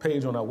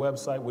page on our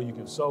website where you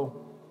can sow.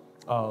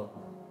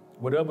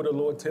 Whatever the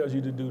Lord tells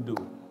you to do, do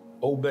it.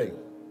 Obey.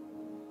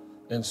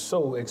 And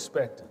so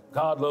expectant.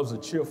 God loves a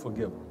cheerful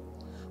giver.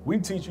 We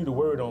teach you the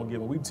word on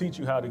giving. We teach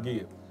you how to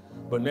give.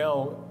 But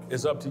now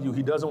it's up to you.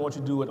 He doesn't want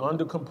you to do it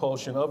under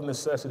compulsion, of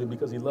necessity,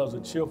 because he loves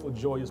a cheerful,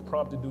 joyous,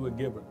 prompt to do a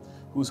giver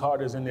whose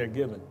heart is in their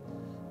giving.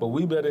 But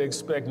we better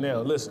expect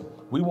now. Listen,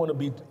 we want to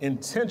be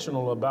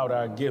intentional about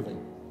our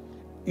giving.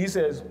 He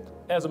says,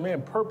 as a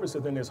man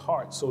purposeth in his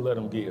heart, so let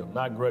him give,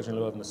 not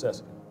grudgingly of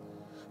necessity.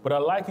 But I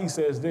like he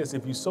says this,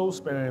 if you sow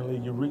sparingly,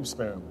 you reap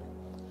sparingly.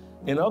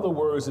 In other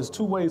words, there's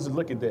two ways to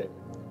look at that,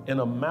 an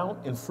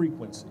amount and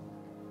frequency.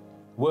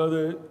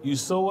 Whether you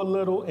sow a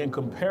little in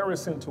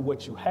comparison to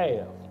what you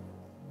have.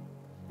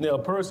 Now, a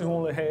person who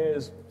only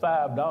has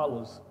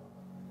 $5,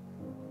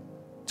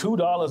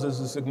 $2 is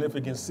a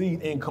significant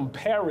seed in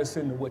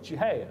comparison to what you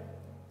have.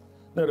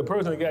 Now, the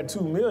person that got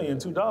 $2 million,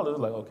 $2 is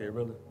like, okay,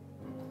 really?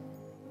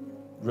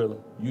 Really?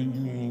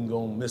 You ain't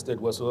gonna miss that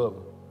whatsoever.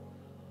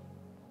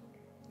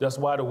 That's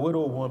why the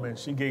widow woman,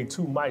 she gave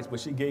 2 mites, but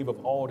she gave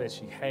of all that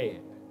she had.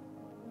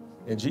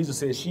 And Jesus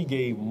said she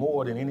gave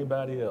more than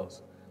anybody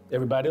else.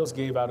 Everybody else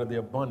gave out of their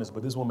abundance,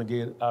 but this woman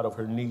gave out of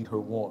her need, her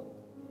want.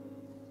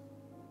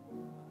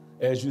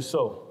 As you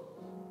sow,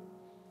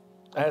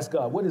 ask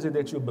God, what is it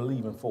that you're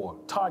believing for?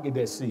 Target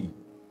that seed.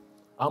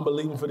 I'm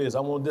believing for this. I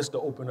want this to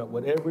open up.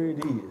 Whatever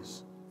it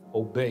is,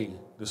 obey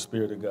the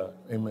Spirit of God.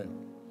 Amen.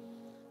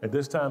 At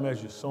this time,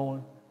 as you're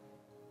sowing,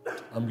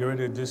 I'm getting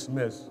ready to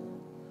dismiss.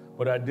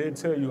 But I did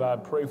tell you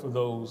I'd pray for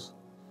those,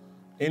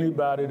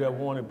 anybody that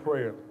wanted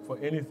prayer for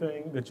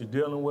anything that you're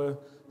dealing with,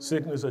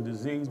 sickness or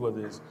disease,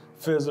 whether it's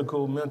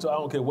physical, mental, I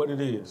don't care what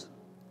it is.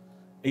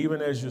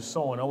 Even as you're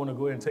sowing, I want to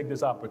go ahead and take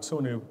this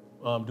opportunity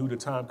due to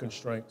time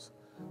constraints.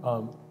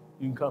 You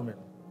can come and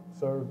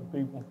serve the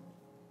people.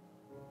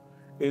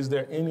 Is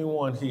there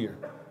anyone here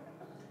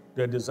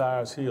that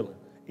desires healing?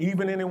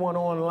 Even anyone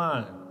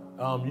online,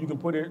 you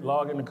can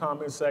log in the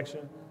comment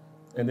section,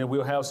 and then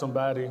we'll have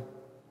somebody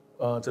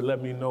to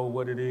let me know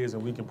what it is,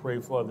 and we can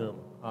pray for them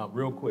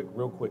real quick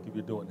if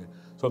you're doing it.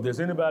 So if there's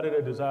anybody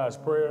that desires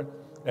prayer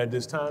at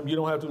this time, you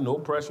don't have to, no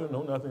pressure,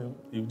 no nothing.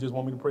 If you just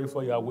want me to pray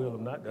for you, I will.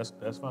 If not,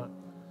 that's fine.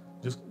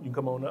 Just, you can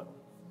come on up.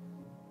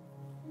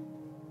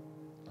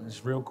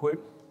 Just real quick.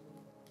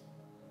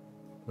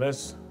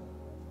 Let's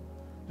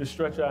just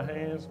stretch our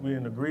hands. We're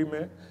in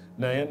agreement.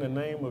 Now, in the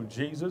name of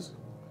Jesus,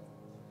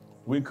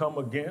 we come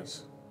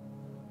against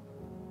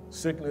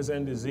sickness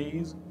and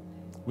disease.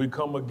 We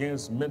come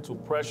against mental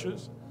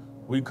pressures.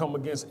 We come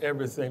against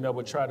everything that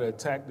would try to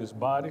attack this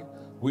body.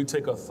 We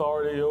take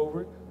authority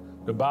over it.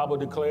 The Bible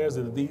declares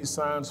that these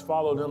signs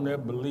follow them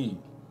that believe.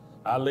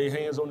 I lay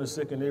hands on the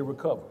sick and they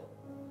recover.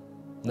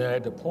 Now,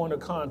 at the point of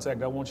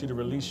contact, I want you to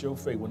release your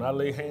faith. When I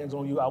lay hands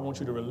on you, I want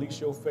you to release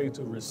your faith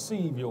to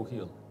receive your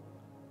healing.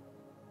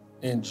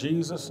 In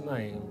Jesus'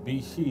 name, be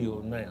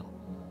healed now.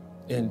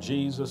 In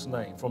Jesus'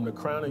 name, from the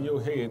crown of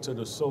your head to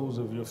the soles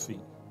of your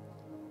feet.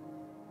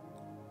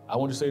 I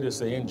want you to say this,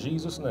 say, in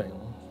Jesus' name,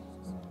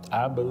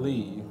 I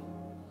believe,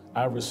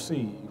 I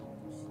receive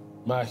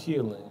my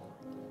healing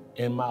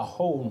and my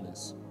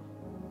wholeness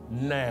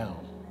now,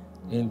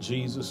 in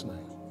Jesus'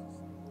 name.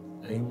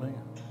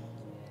 Amen.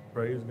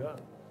 Praise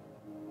God.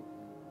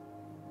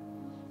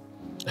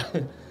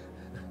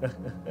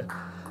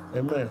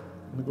 Amen.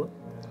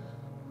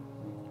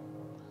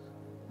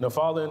 Now,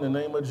 Father, in the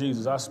name of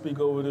Jesus, I speak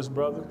over this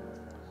brother.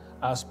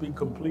 I speak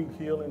complete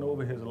healing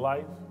over his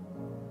life,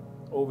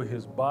 over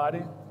his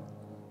body.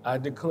 I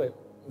declare,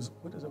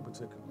 what is in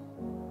particular?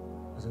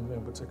 Is anything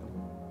in particular?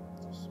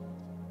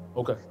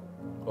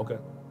 Okay.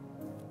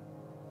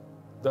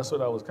 That's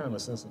what I was kind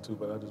of sensing too,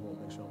 but I just want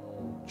to make sure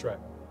I'm on track.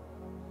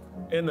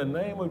 In the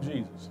name of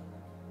Jesus,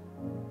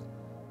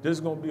 this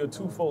is going to be a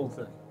twofold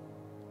thing.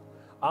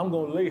 I'm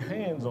going to lay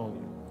hands on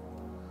you,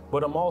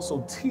 but I'm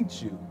also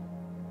teach you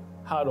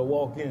how to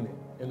walk in it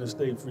and to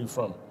stay free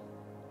from it.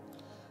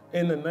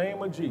 In the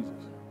name of Jesus,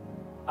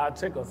 I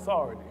take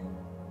authority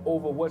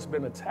over what's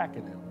been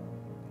attacking him.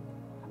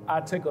 I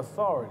take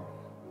authority,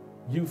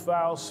 you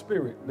foul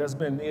spirit that's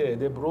been there,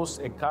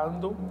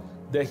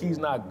 that he's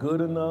not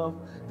good enough,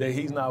 that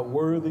he's not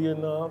worthy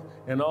enough,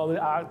 and all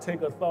that. I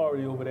take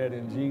authority over that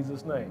in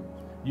Jesus' name.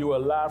 You are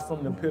alive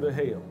from the pit of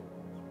hell.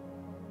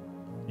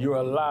 You're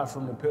alive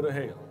from the pit of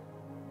hell.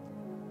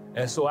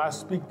 And so I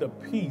speak the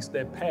peace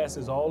that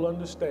passes all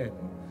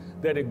understanding,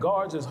 that it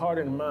guards his heart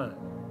and mind.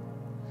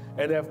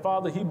 And that,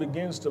 Father, he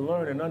begins to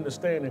learn and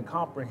understand and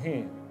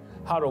comprehend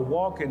how to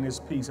walk in this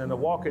peace and to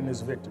walk in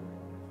this victory.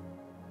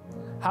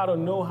 How to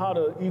know how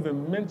to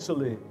even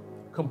mentally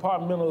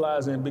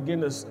compartmentalize and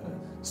begin to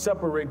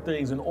separate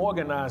things and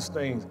organize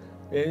things.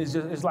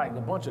 And it's like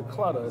a bunch of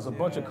clutter. It's a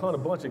bunch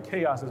of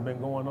chaos has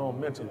been going on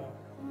mentally.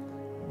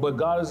 But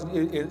God is,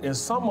 and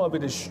some of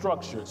it is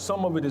structured.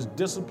 Some of it is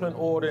discipline,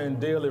 order, and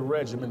daily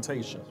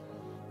regimentation.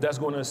 That's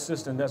going to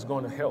assist and that's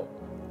going to help.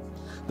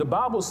 The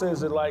Bible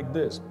says it like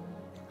this.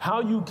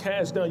 How you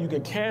cast down, you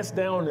can cast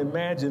down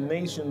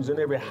imaginations and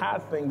every high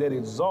thing that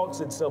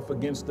exalts itself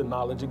against the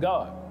knowledge of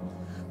God.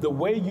 The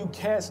way you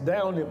cast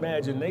down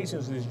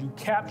imaginations is you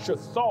capture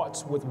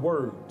thoughts with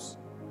words.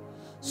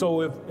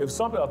 So if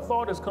a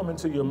thought is coming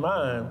to your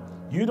mind,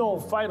 you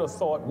don't fight a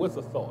thought with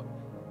a thought.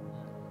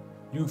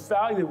 You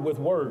fight it with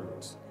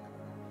words.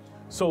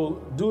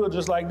 So do it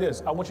just like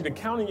this. I want you to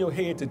count in your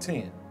head to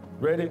 10.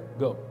 Ready?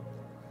 Go.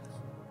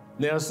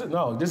 Now,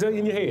 no, just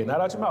in your head,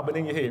 not out your mouth, but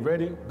in your head.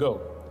 Ready?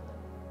 Go.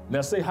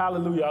 Now say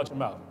hallelujah out your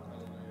mouth.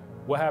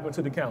 What happened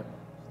to the count?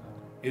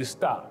 It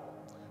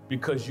stopped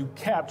because you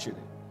captured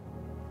it.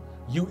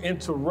 You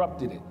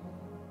interrupted it.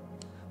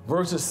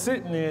 Versus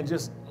sitting there and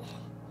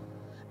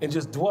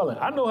just dwelling.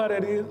 I know how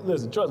that is.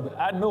 Listen, trust me,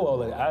 I know all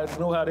that. I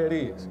know how that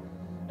is.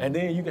 And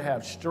then you can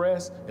have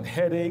stress and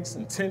headaches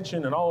and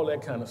tension and all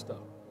that kind of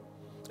stuff.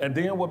 And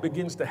then what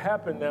begins to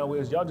happen now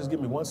is, y'all just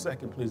give me 1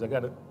 second, please. I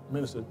got to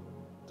minister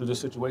to this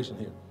situation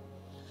here.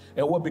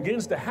 And what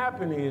begins to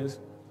happen is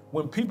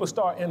when people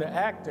start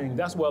interacting,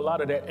 that's where a lot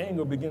of that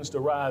anger begins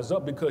to rise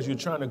up because you're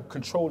trying to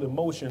control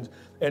emotions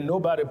and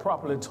nobody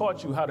properly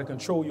taught you how to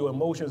control your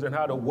emotions and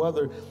how to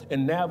weather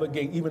and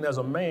navigate, even as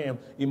a man,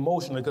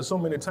 emotionally. Because so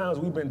many times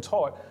we've been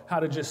taught how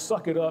to just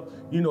suck it up,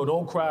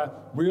 don't cry,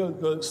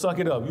 suck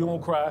it up. You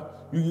don't cry,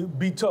 you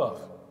be tough.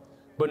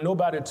 But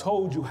nobody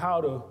told you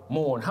how to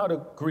mourn, how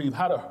to grieve,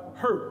 how to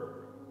hurt.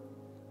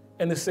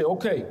 And to say,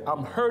 okay,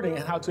 I'm hurting,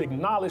 and how to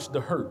acknowledge the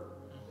hurt.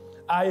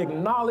 I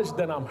acknowledge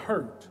that I'm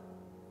hurt.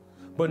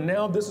 But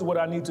now this is what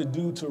I need to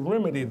do to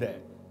remedy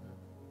that.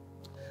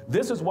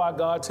 This is why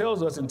God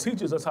tells us and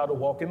teaches us how to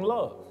walk in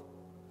love.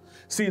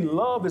 See,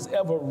 love is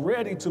ever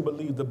ready to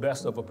believe the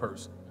best of a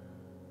person.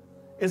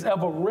 It's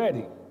ever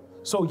ready.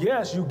 So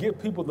yes, you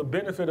give people the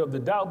benefit of the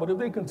doubt, but if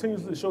they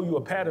continuously show you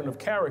a pattern of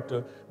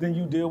character, then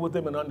you deal with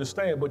them and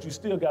understand, but you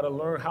still got to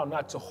learn how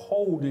not to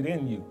hold it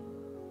in you.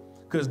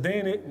 Because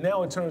then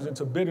now it turns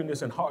into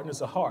bitterness and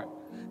hardness of heart.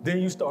 Then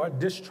you start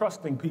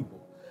distrusting people.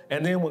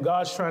 And then when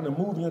God's trying to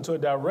move you into a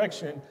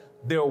direction,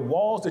 there are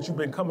walls that you've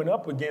been coming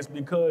up against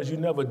because you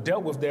never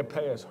dealt with their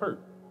past hurt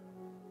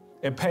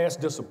and past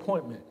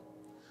disappointment.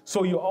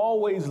 So you're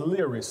always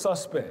leery,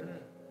 suspect.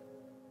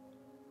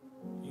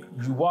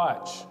 You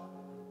watch.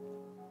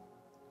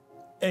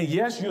 And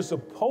yes, you're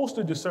supposed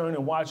to discern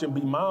and watch and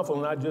be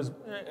mindful, and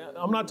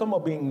I'm not talking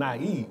about being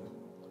naive.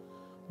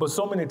 But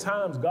so many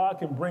times God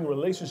can bring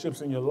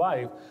relationships in your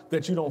life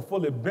that you don't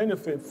fully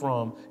benefit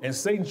from, and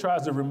Satan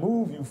tries to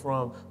remove you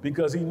from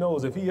because he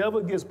knows if he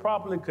ever gets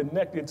properly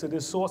connected to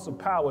this source of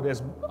power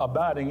that's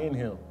abiding in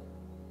him,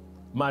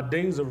 my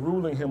days of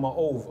ruling him are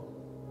over.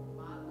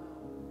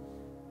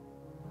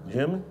 You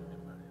hear me?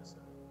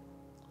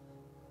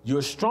 You're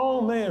a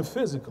strong man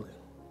physically,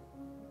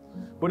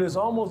 but it's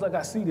almost like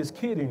I see this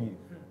kid in you.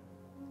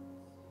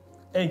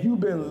 And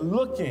you've been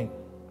looking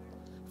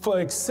for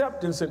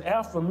acceptance and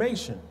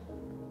affirmation.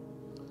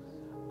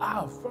 I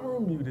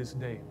affirm you this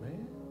day,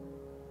 man.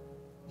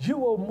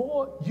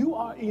 You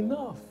are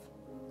enough.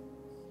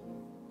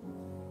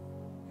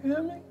 You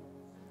hear me?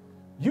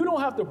 You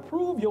don't have to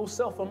prove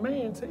yourself a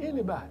man to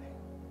anybody.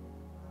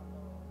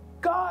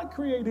 God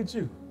created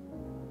you.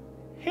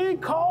 He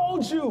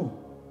called you.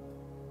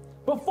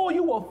 Before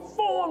you were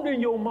formed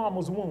in your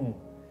mama's womb,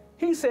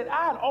 he said,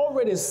 I had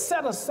already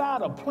set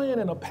aside a plan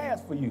and a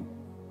path for you.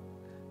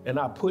 And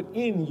I put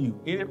in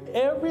you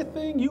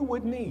everything you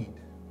would need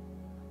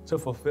to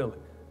fulfill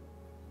it.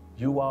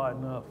 You are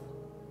enough.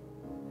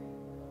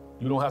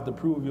 You don't have to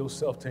prove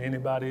yourself to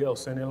anybody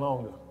else any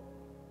longer.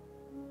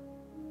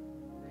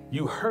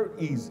 You hurt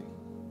easy,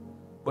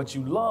 but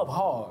you love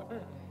hard.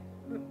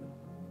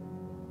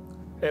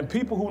 And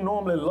people who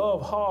normally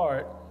love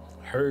hard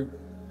hurt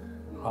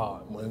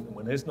hard.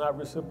 When it's not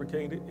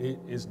reciprocated,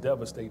 it's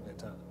devastating at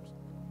times.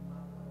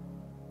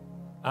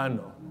 I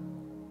know.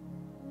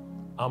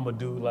 I'm a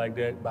dude like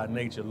that by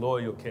nature,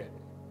 loyal cat.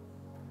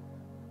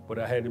 But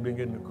I had to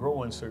begin to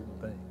grow in certain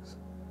things.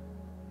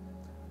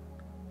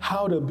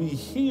 How to be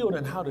healed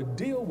and how to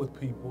deal with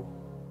people,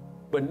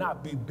 but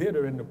not be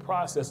bitter in the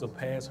process of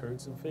past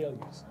hurts and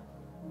failures.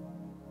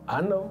 I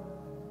know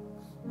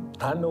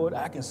it,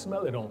 I can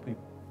smell it on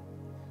people.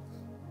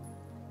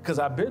 Because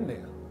I've been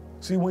there.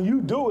 See, when you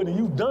do it and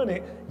you've done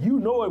it, you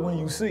know it when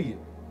you see it.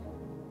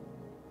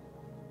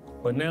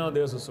 But now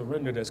there's a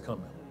surrender that's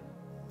coming.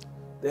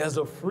 There's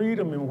a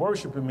freedom in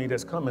worshiping me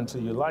that's coming to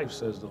your life,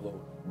 says the Lord.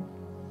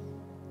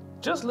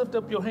 Just lift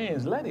up your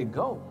hands. Let it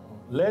go.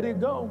 Let it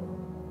go.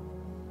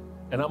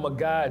 And I'm going to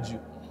guide you.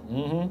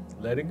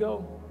 Let it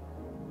go.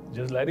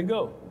 Just let it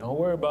go. Don't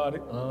worry about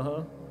it.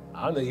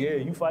 I know, yeah,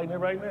 you fighting it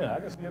right now.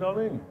 I can see it all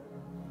in you.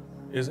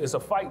 It's a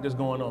fight that's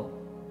going on.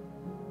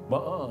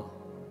 But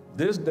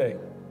this day,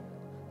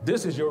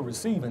 this is your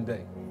receiving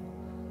day.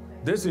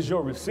 This is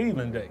your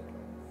receiving day.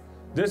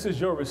 This is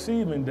your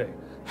receiving day.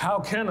 How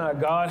can I,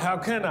 God? How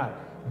can I?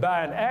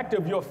 By an act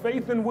of your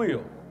faith and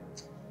will.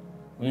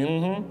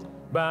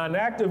 by an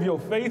act of your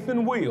faith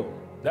and will.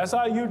 That's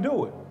how you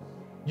do it.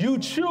 You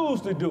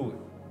choose to do it.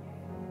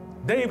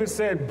 David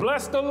said,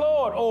 bless the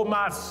Lord, O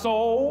my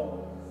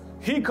soul.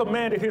 He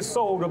commanded his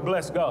soul to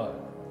bless God.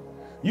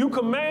 You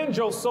command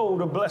your soul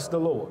to bless the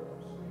Lord.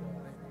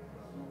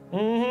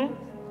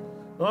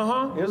 It's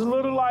a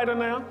little lighter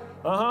now.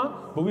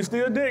 But we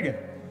still digging.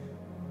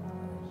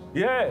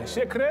 Yeah.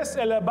 Yeah,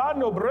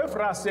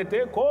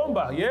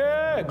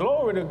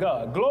 glory to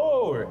God.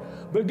 Glory.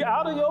 But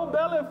out of your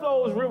belly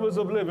flows rivers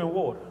of living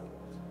water.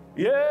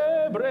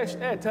 Yeah,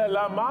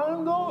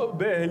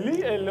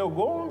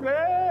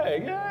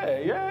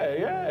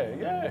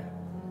 yeah.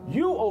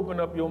 You open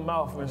up your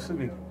mouth and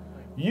speak.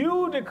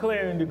 You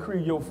declare and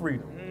decree your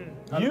freedom.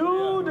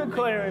 You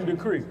declare and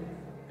decree.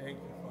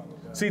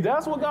 See,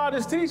 that's what God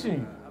is teaching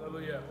you.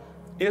 Hallelujah.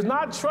 It's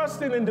not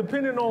trusting and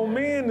depending on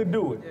men to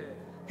do it.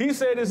 He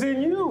said it's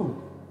in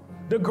you.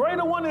 The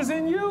greater one is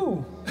in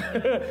you.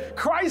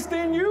 Christ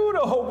in you, the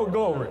hope of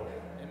glory.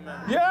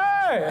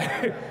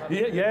 Yeah.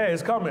 Yeah,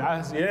 it's coming.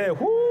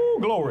 Whoo,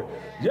 glory.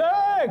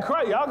 Yeah,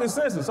 Christ. Y'all can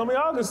sense it. Some of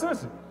y'all can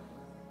sense it.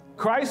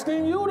 Christ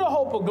in you, the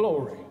hope of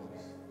glory.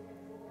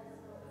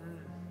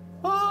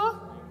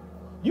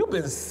 You've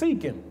been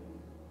seeking.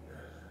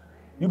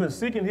 You've been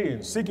seeking here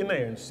and seeking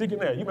there and seeking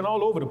there. You've been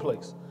all over the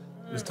place.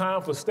 It's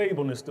time for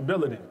stableness,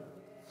 stability.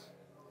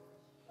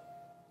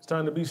 It's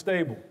time to be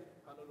stable.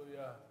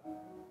 Hallelujah.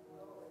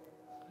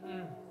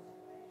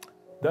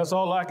 That's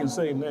all I can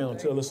say now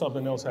until there's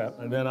something else happens,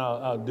 and then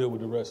I'll deal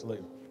with the rest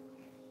later.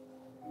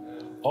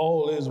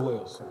 All is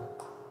well, son.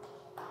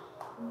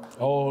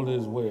 All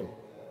is well.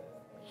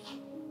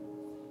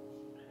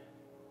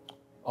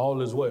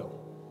 All is well.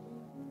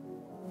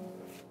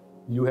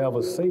 You have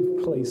a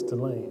safe place to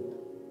land.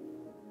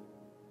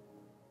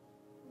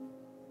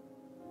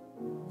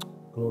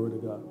 Glory to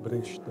God.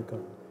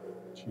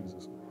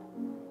 Jesus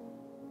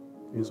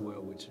is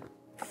well with you.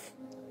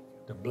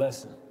 The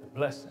blessing.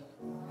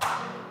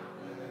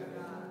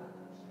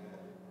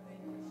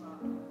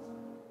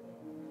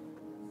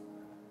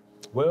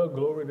 Well,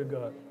 glory to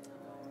God.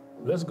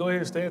 Let's go ahead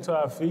and stand to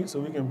our feet so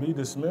we can be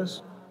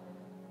dismissed.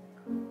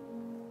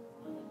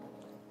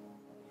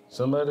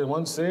 Somebody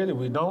once said, if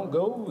we don't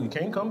go, we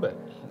can't come back.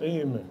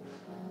 Amen.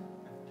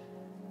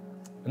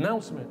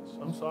 Announcements.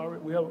 I'm sorry.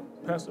 We have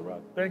Pastor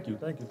Rock. Thank you.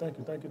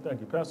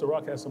 Pastor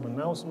Rock has some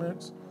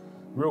announcements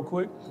real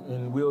quick,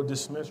 and we'll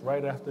dismiss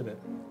right after that.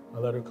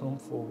 I'll let her come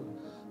forward.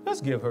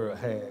 Let's give her a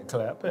hand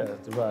clap,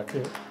 Pastor Rock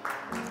here.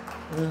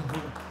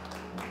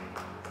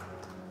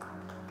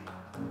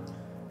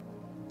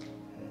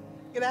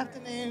 Good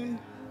afternoon.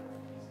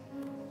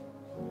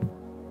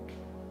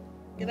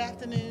 Good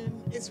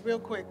afternoon. It's real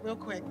quick.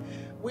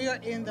 We are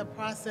in the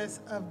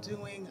process of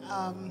doing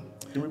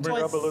Can we bring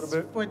it up a little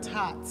bit? For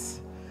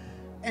tots.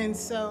 And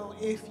so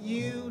if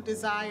you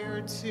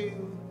desire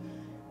to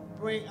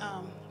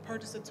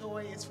purchase a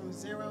toy, it's from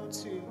 0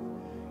 to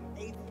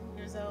 18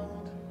 years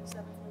old,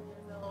 17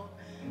 years old.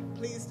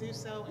 Please do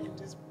so and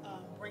just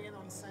bring it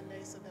on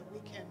Sunday so that we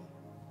can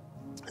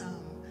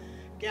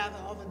gather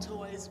all the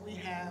toys. We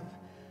have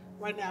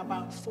right now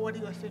about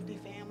 40 or 50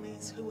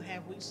 families who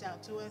have reached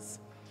out to us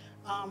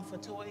for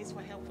toys,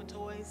 for help for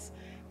toys.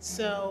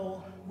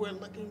 So we're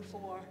looking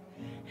for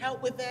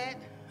help with that.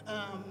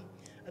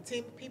 A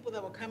team of people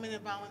that will come in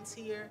and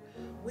volunteer.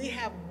 We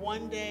have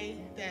one day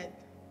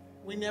that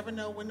we never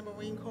know when the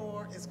Marine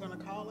Corps is going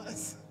to call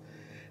us.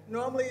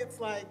 Normally it's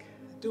like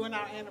during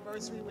our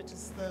anniversary, which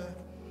is the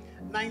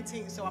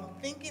 19th. So I'm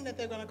thinking that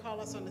they're going to call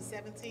us on the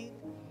 17th.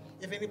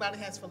 If anybody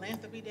has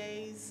philanthropy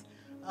days,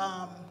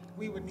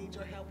 we would need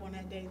your help on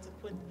that day to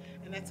put,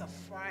 and that's a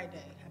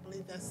Friday. I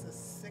believe that's the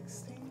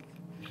 16th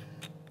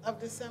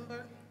of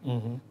December.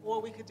 Or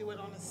we could do it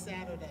on a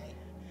Saturday.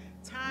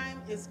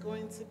 Time is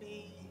going to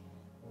be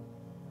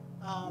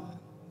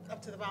up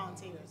to the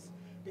volunteers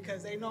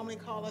because they normally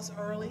call us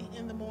early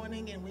in the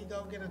morning and we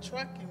go get a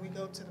truck and we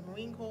go to the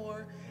Marine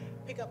Corps,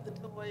 pick up the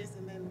toys,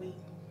 and then we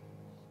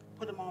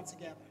put them all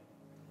together.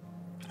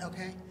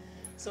 Okay?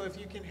 So if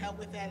you can help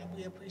with that,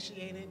 we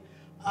appreciate it.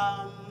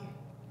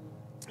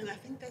 And I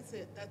think that's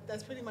it.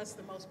 That's pretty much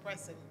the most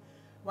pressing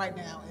right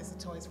now is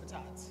the Toys for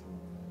Tots.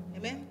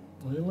 Amen?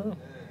 Amen.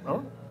 All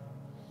right.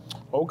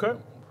 Okay.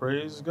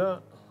 Praise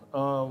God.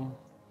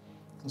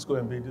 Let's go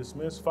ahead and be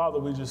dismissed. Father,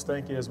 we just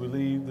thank you as we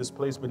leave this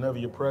place, but never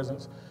your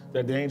presence,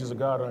 that the angels of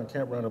God are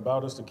encamped round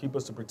about us to keep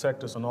us, to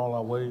protect us in all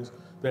our ways,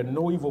 that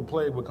no evil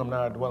plague will come nigh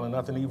our dwelling,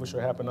 nothing evil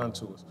shall happen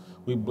unto us.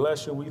 We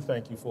bless you, we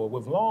thank you for it.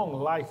 With long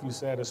life you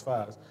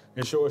satisfy us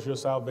and show us your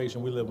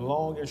salvation. We live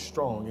long and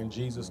strong in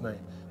Jesus'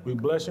 name. We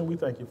bless you and we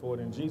thank you for it.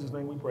 In Jesus'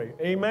 name we pray.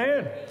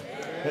 Amen.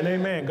 And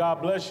amen.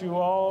 God bless you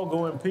all.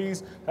 Go in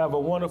peace. Have a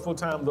wonderful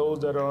time. Those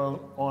that are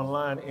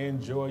online,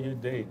 enjoy your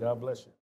day. God bless you.